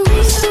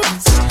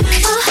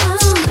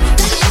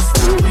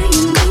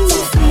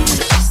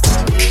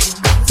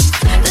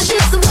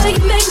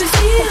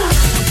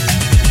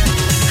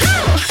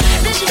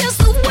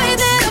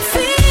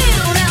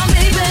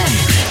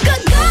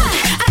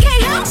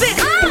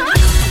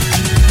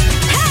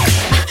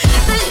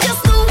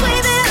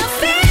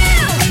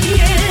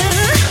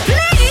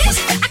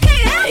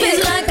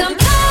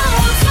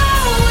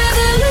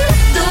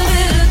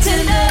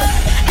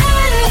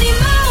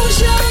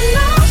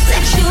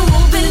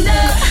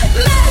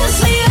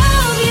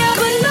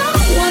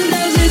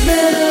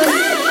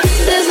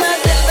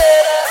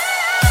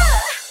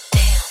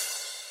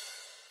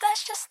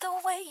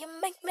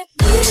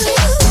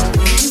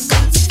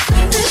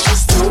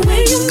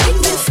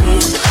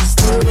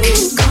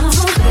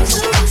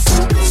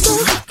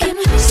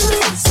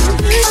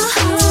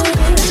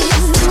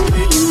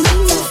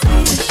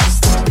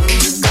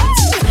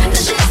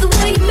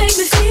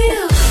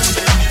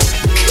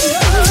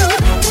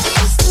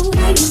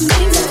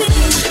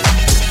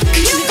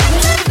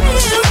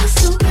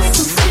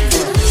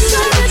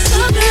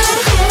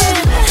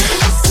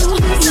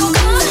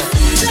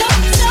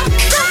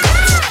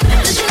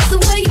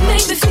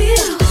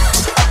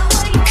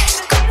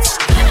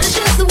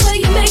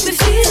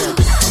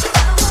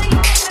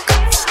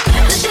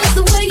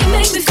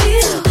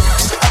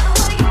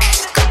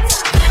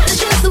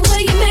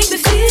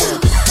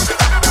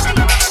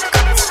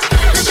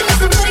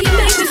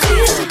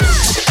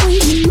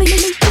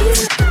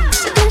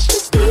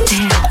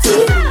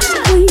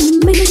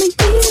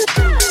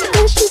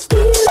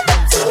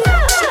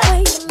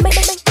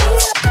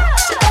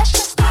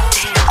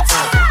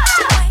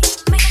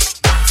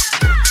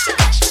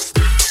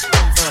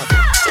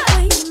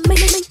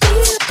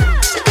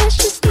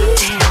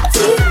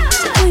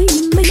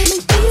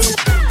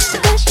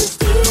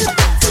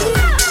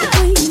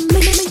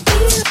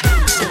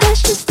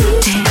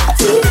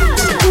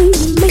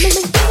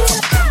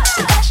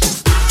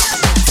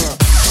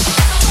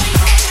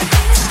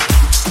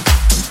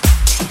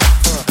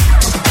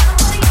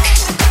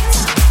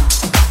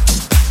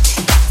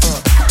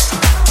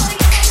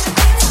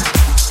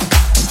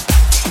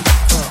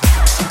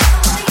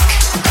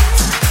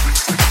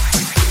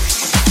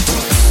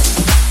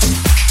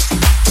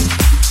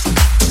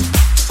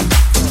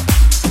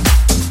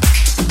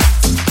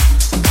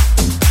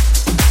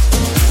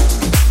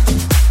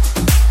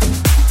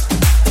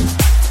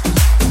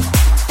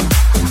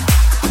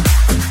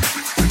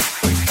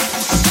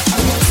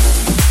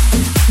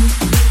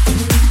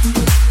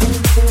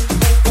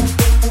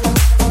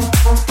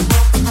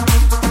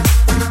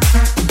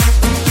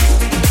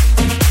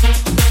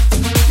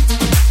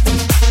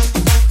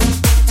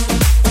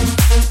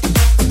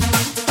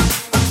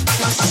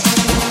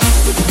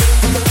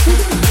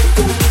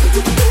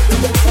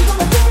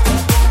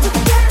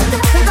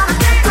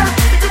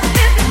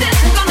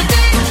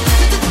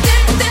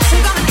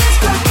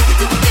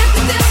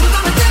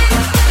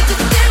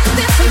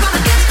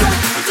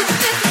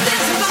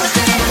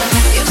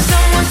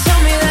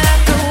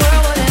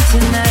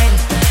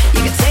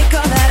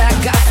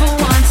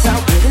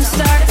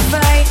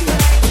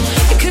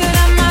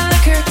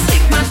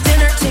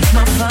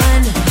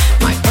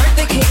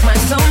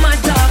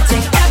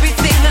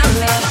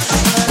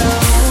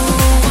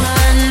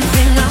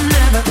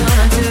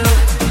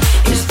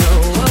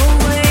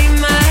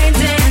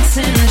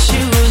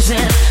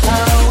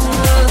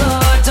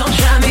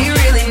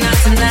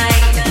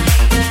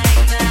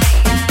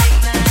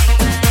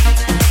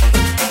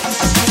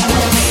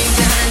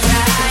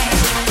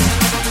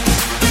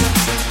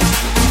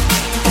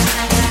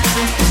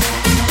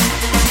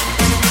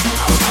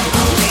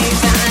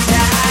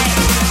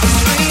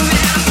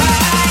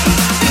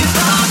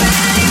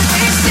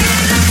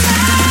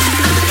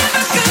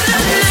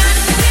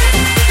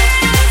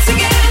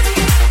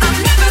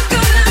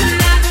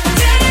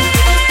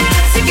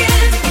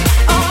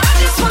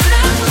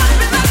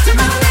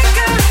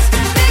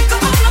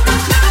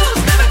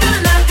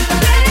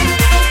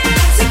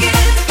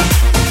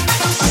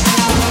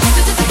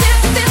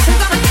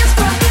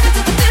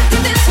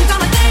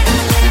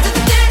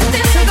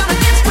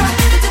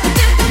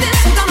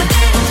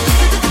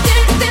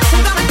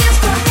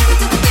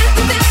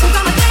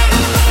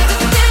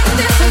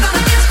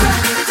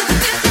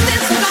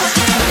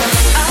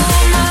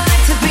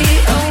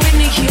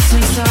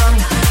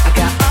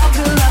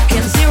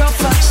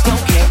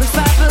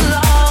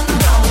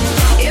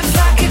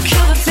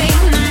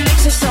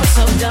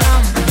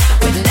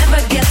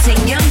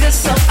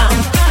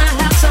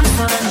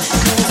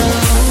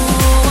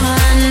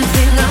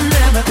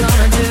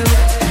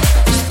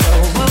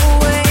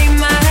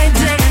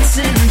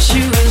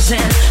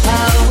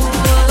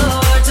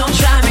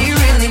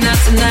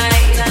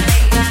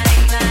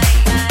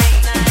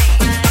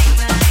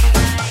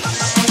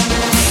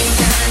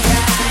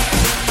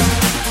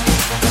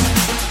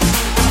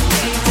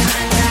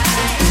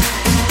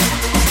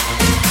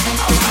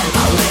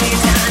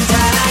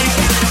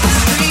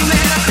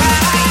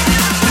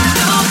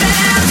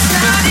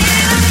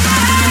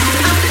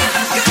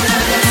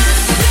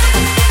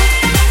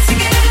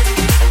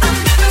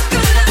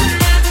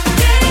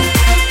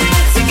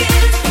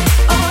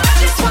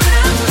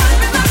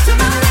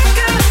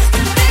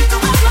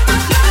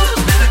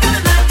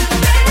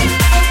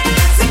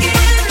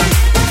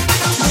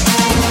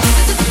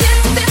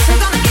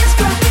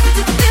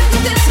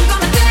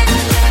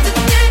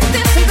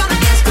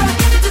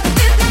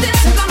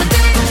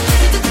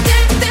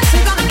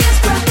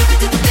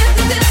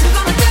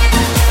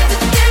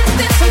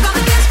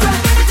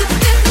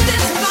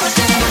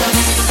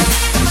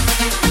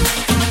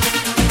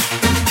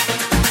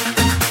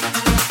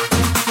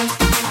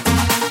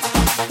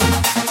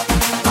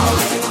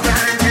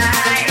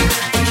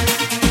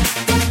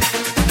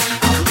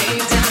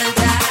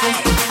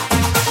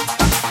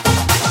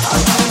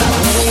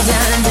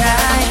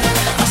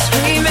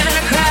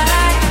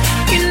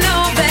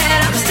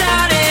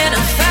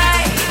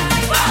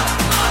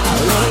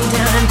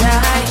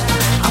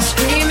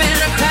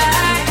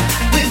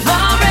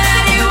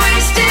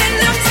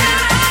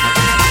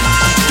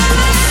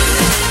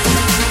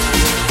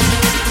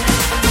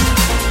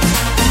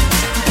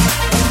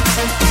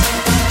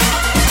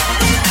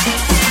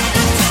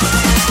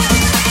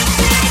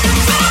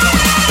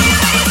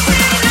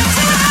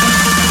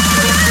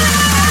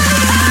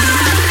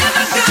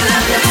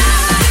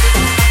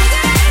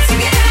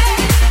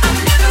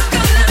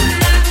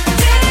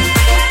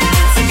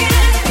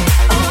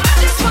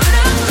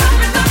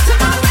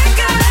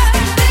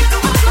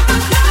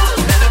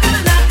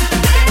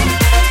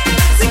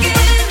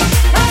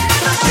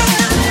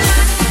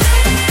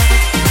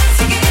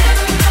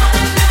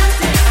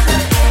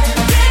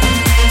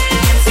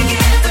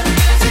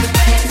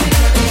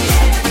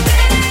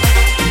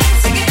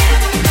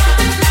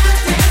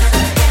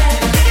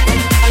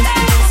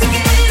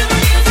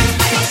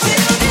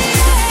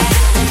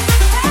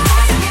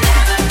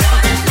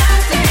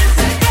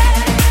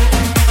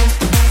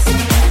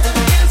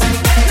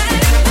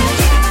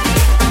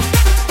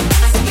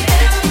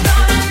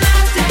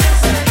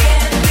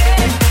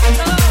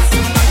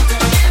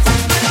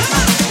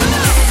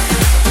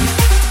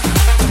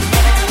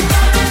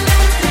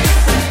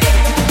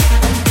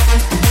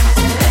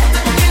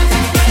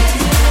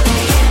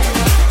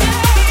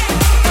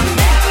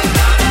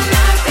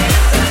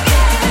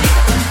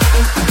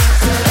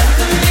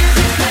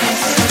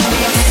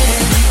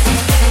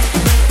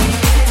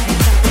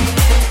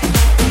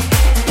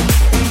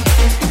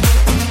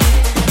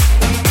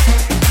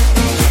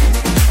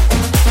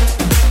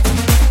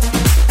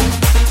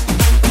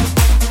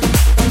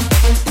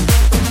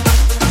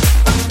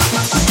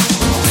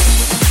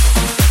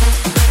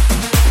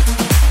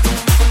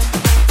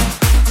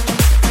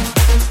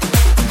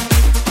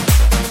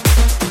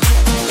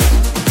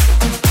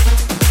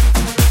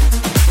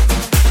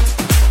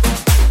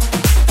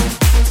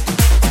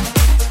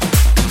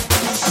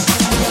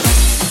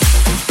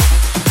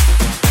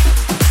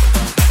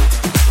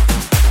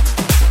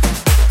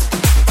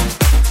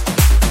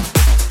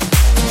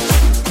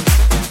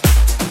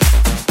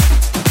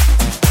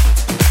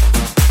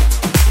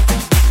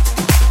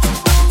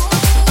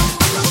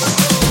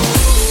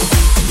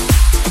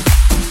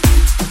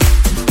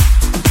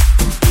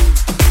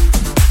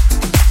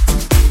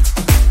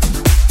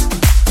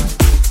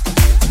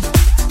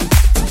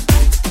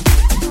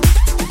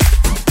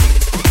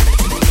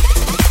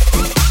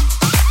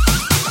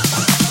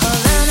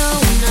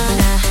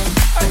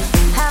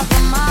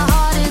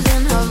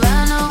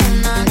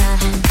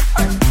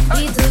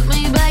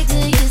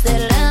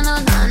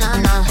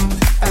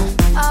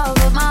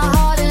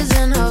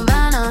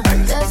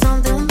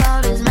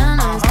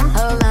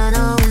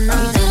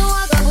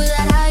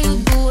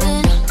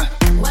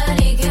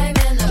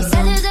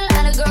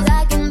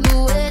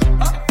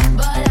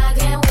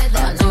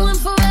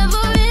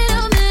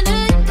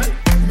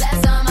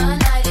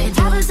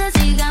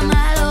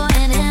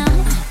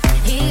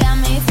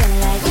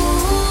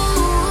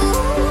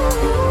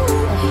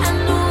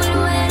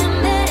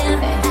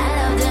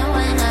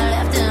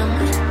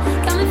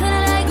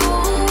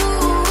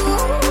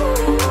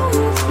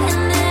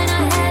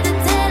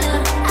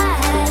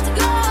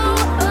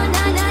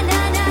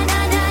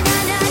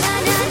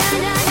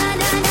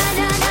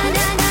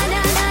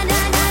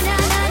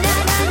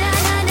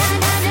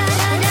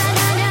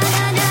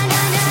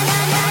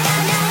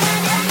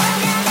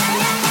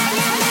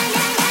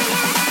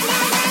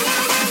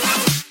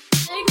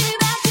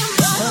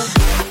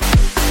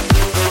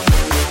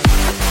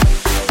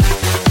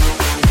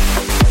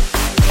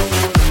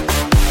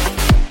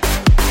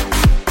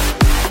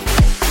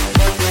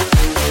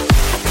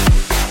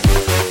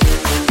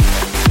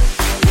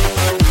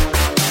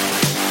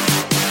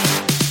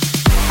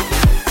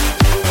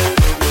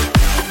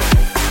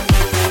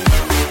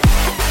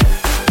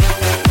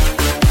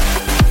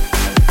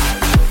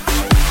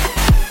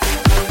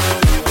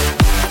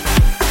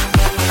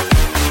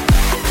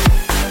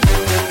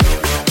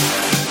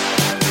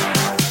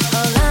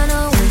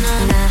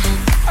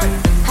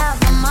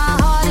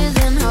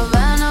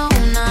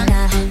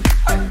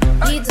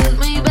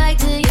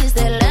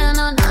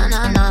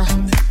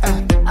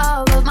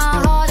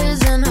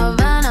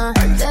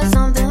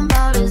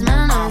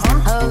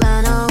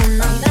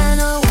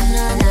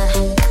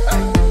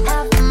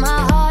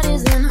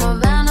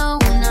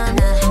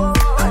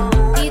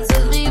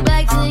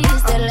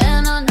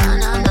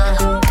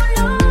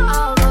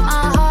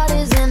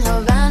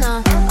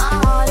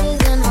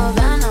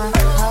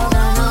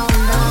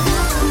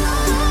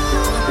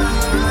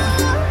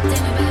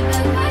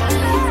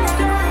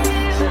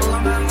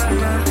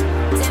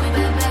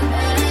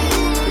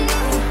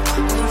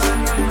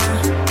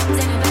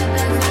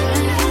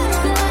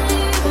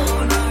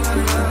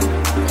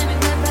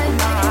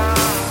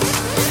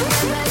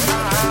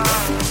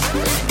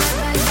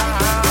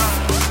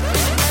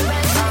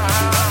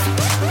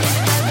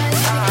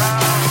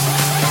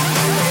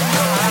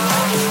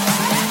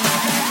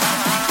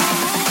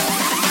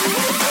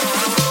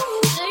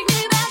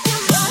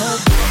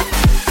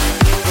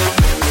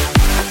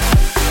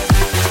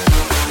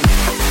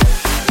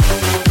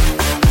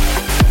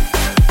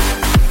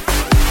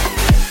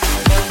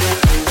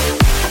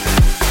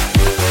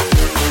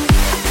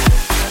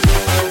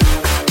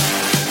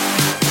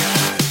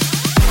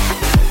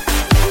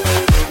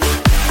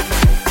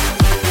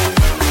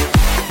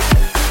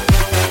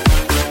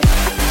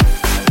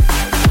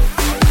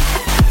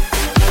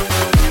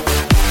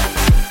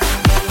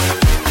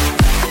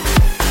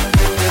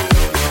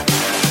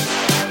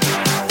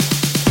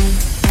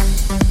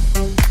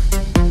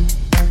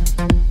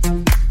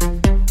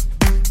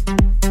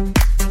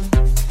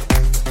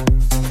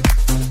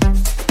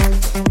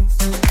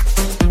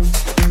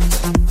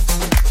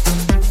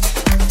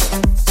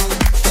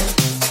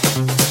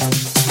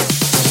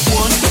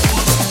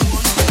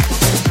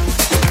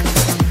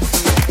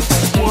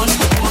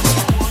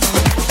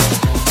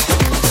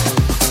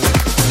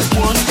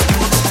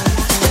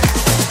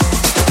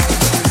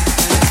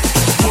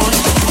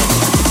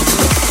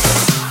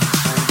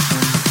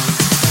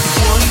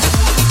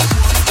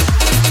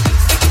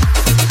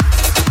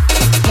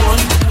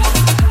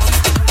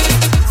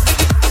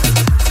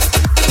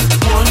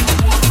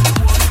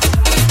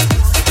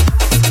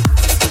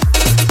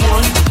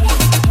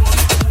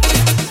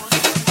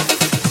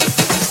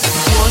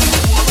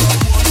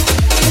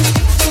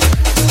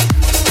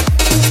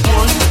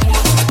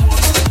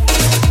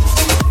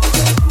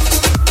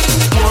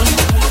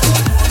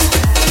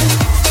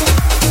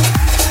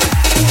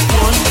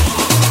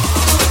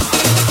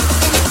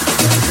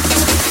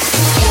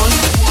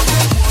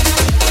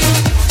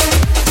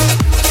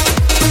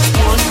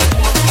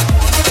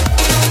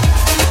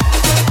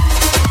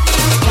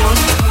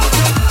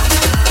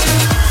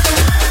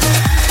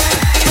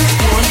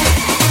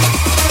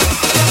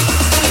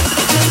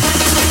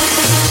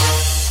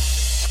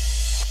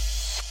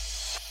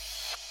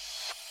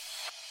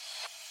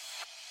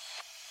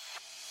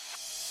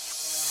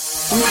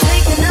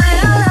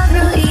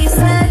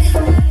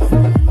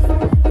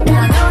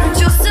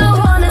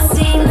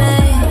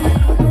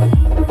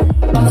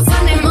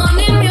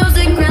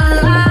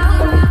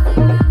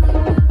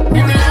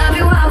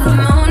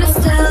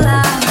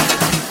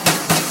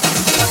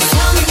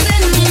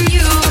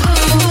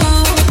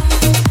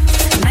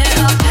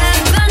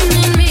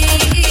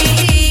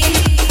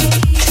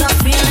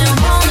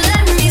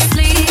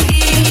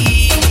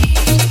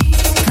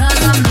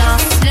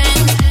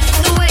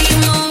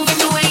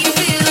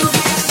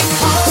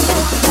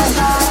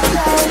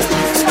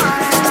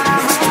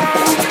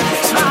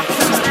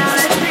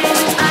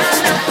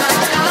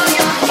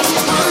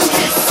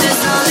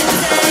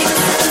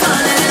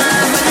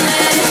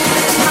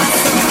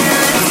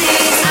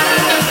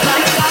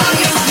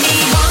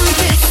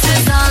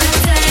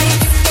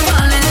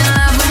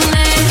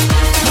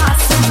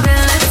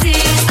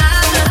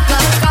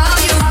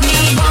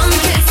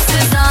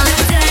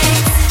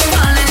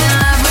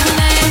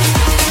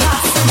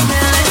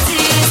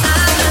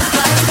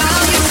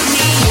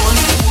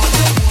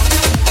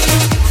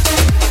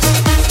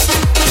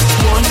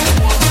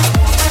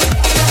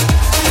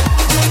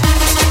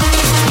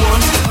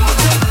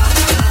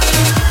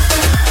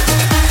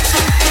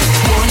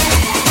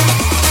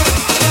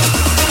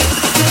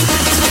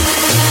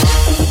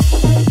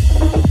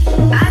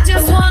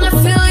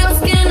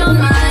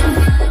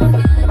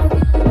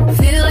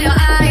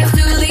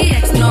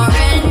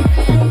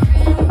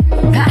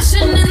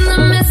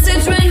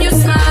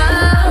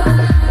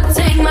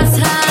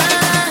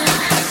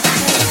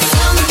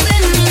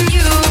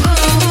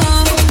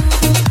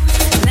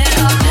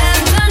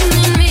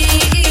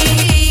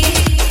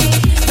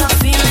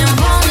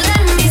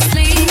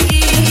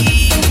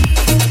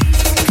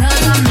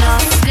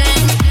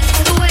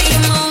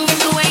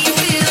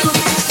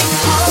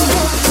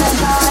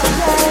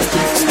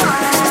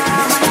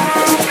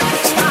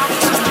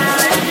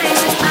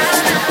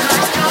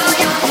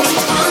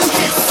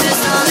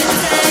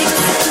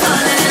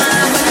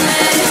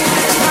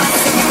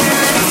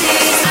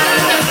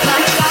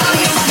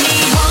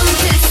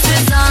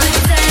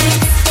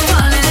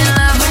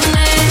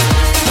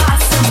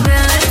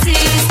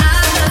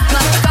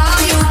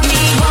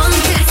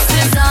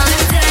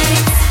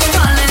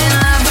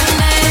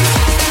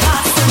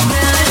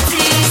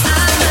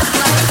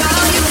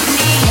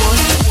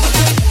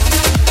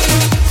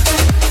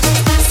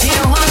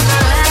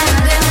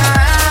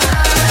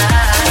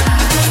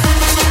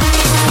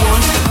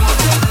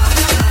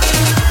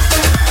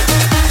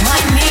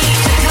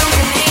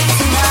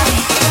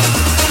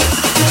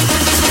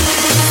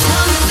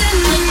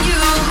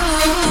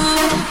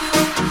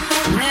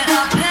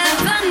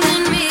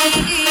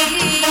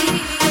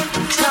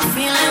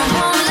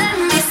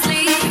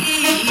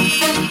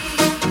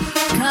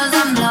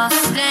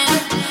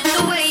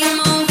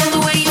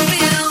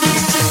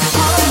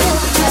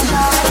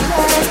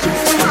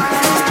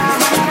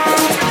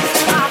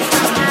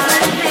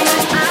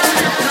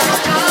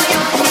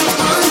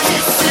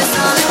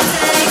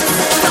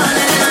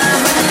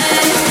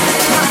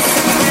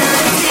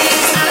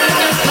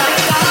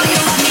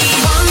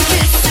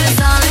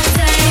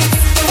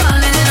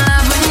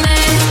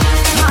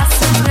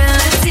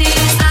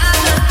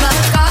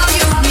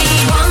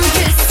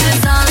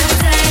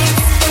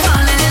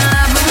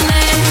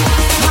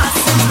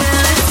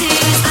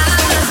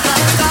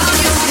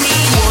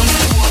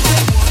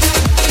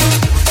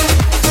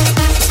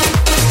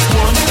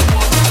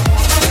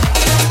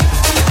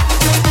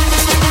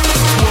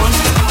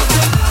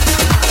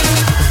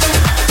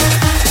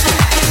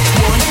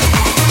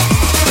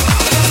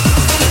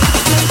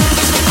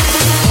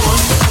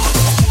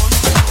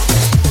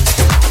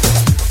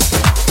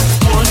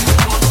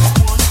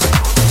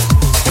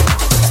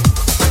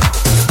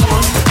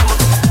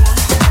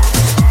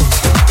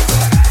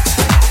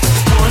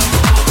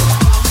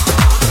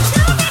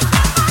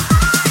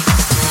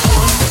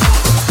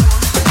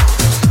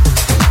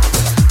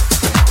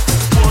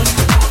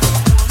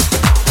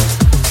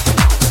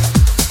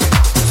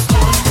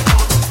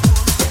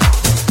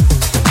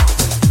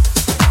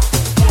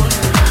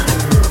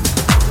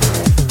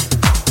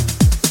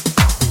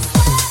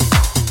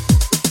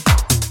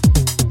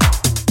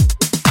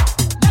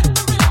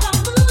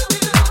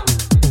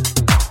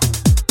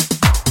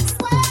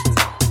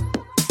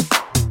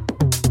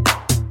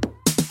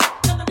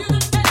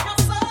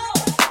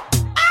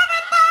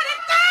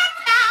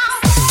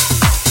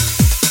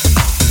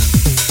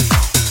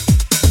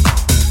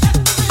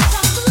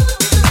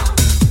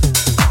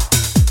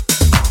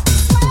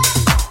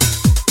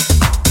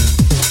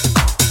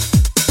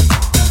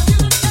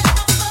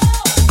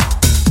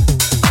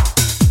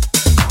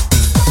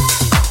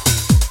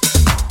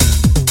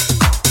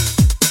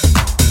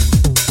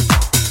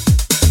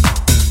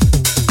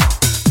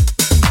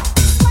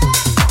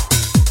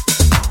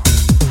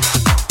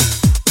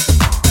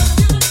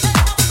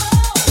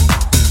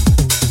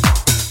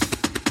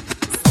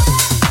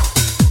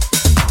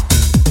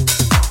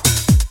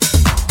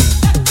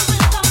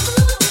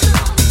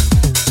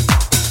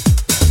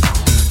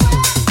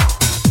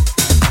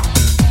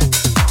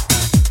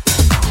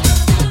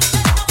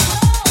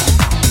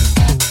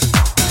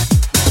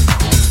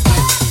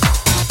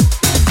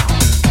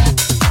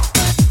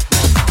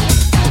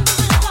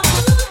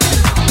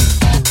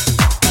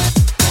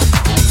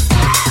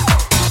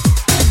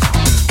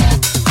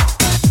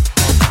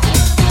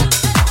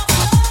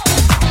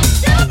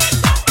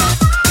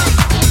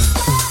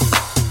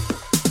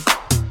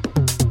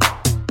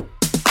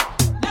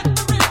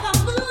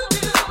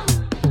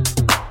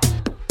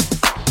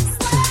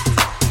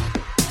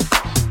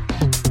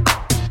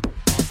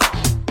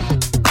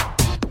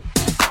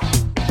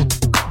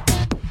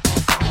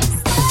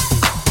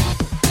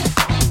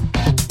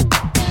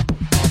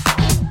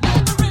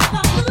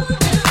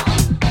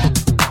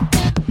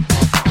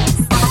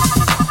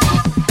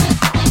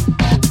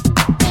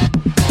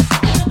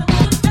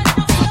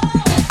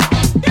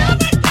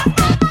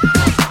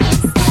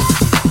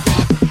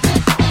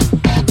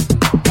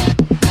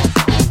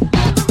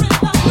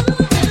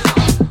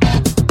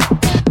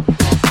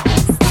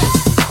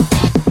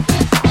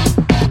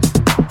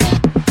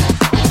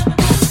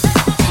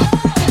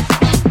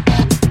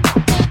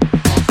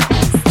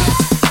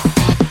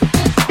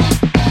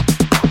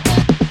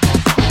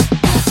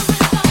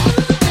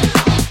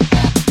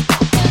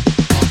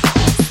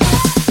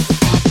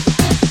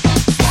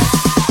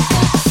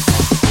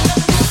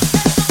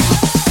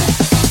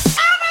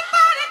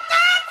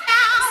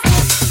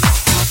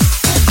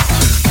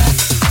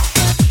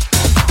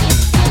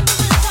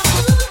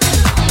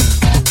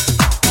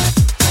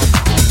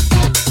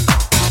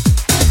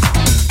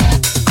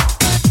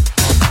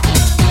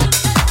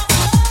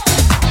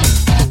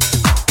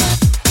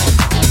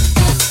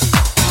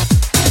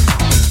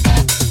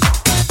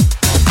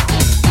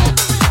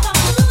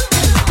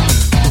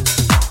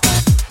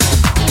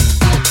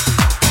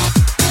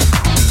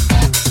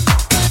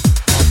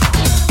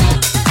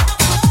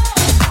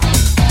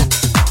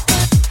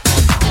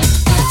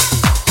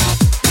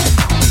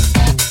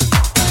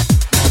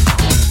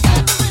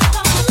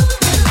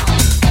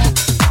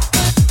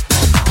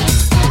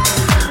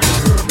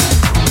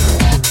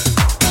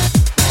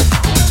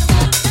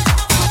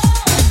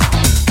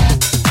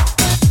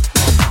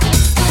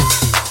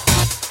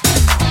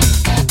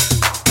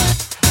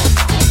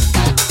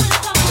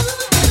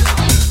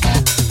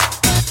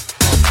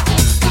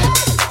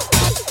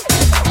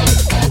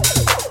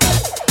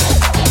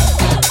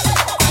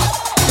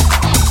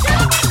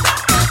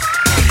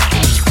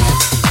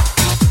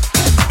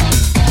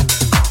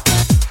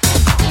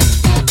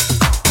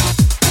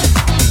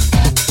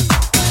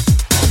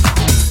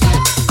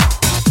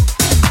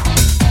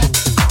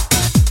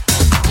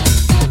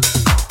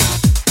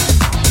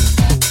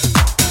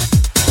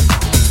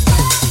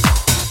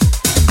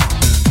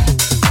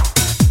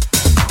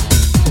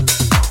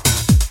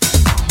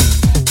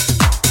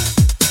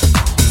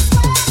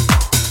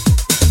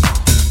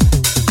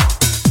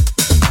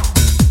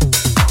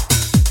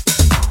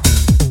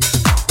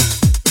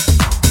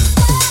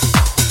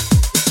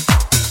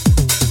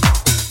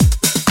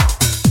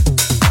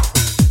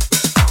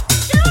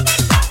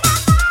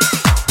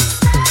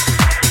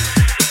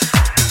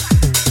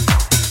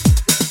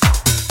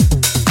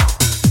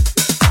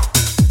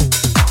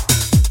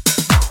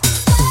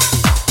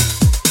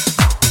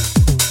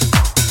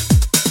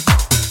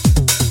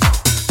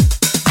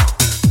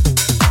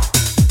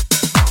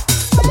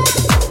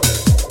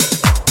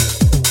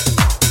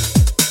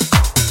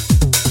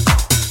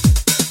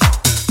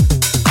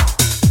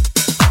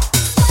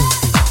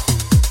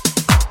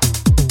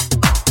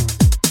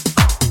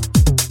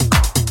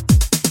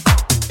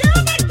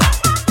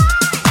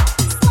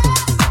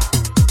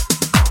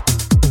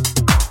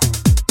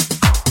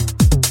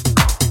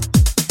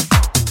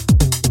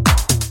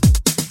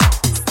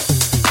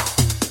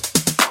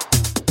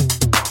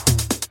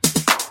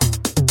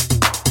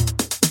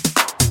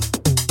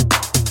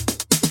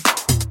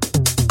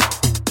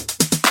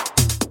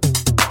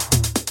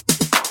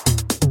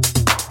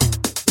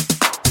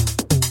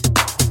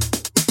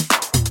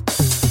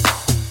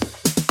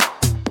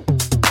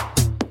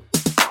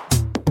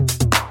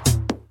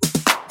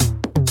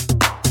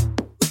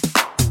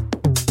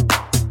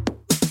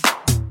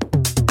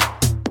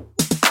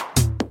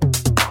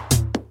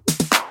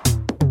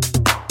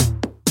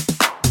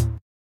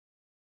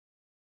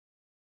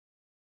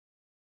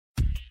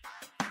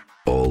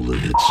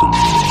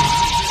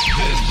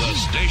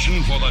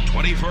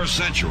 24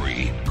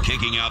 century,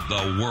 kicking out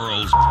the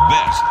world's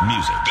best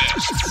music.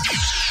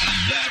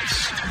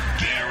 That's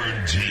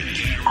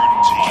guaranteed.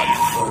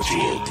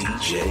 Virtual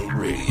DJ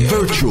Radio.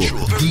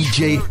 Virtual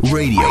DJ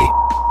Radio.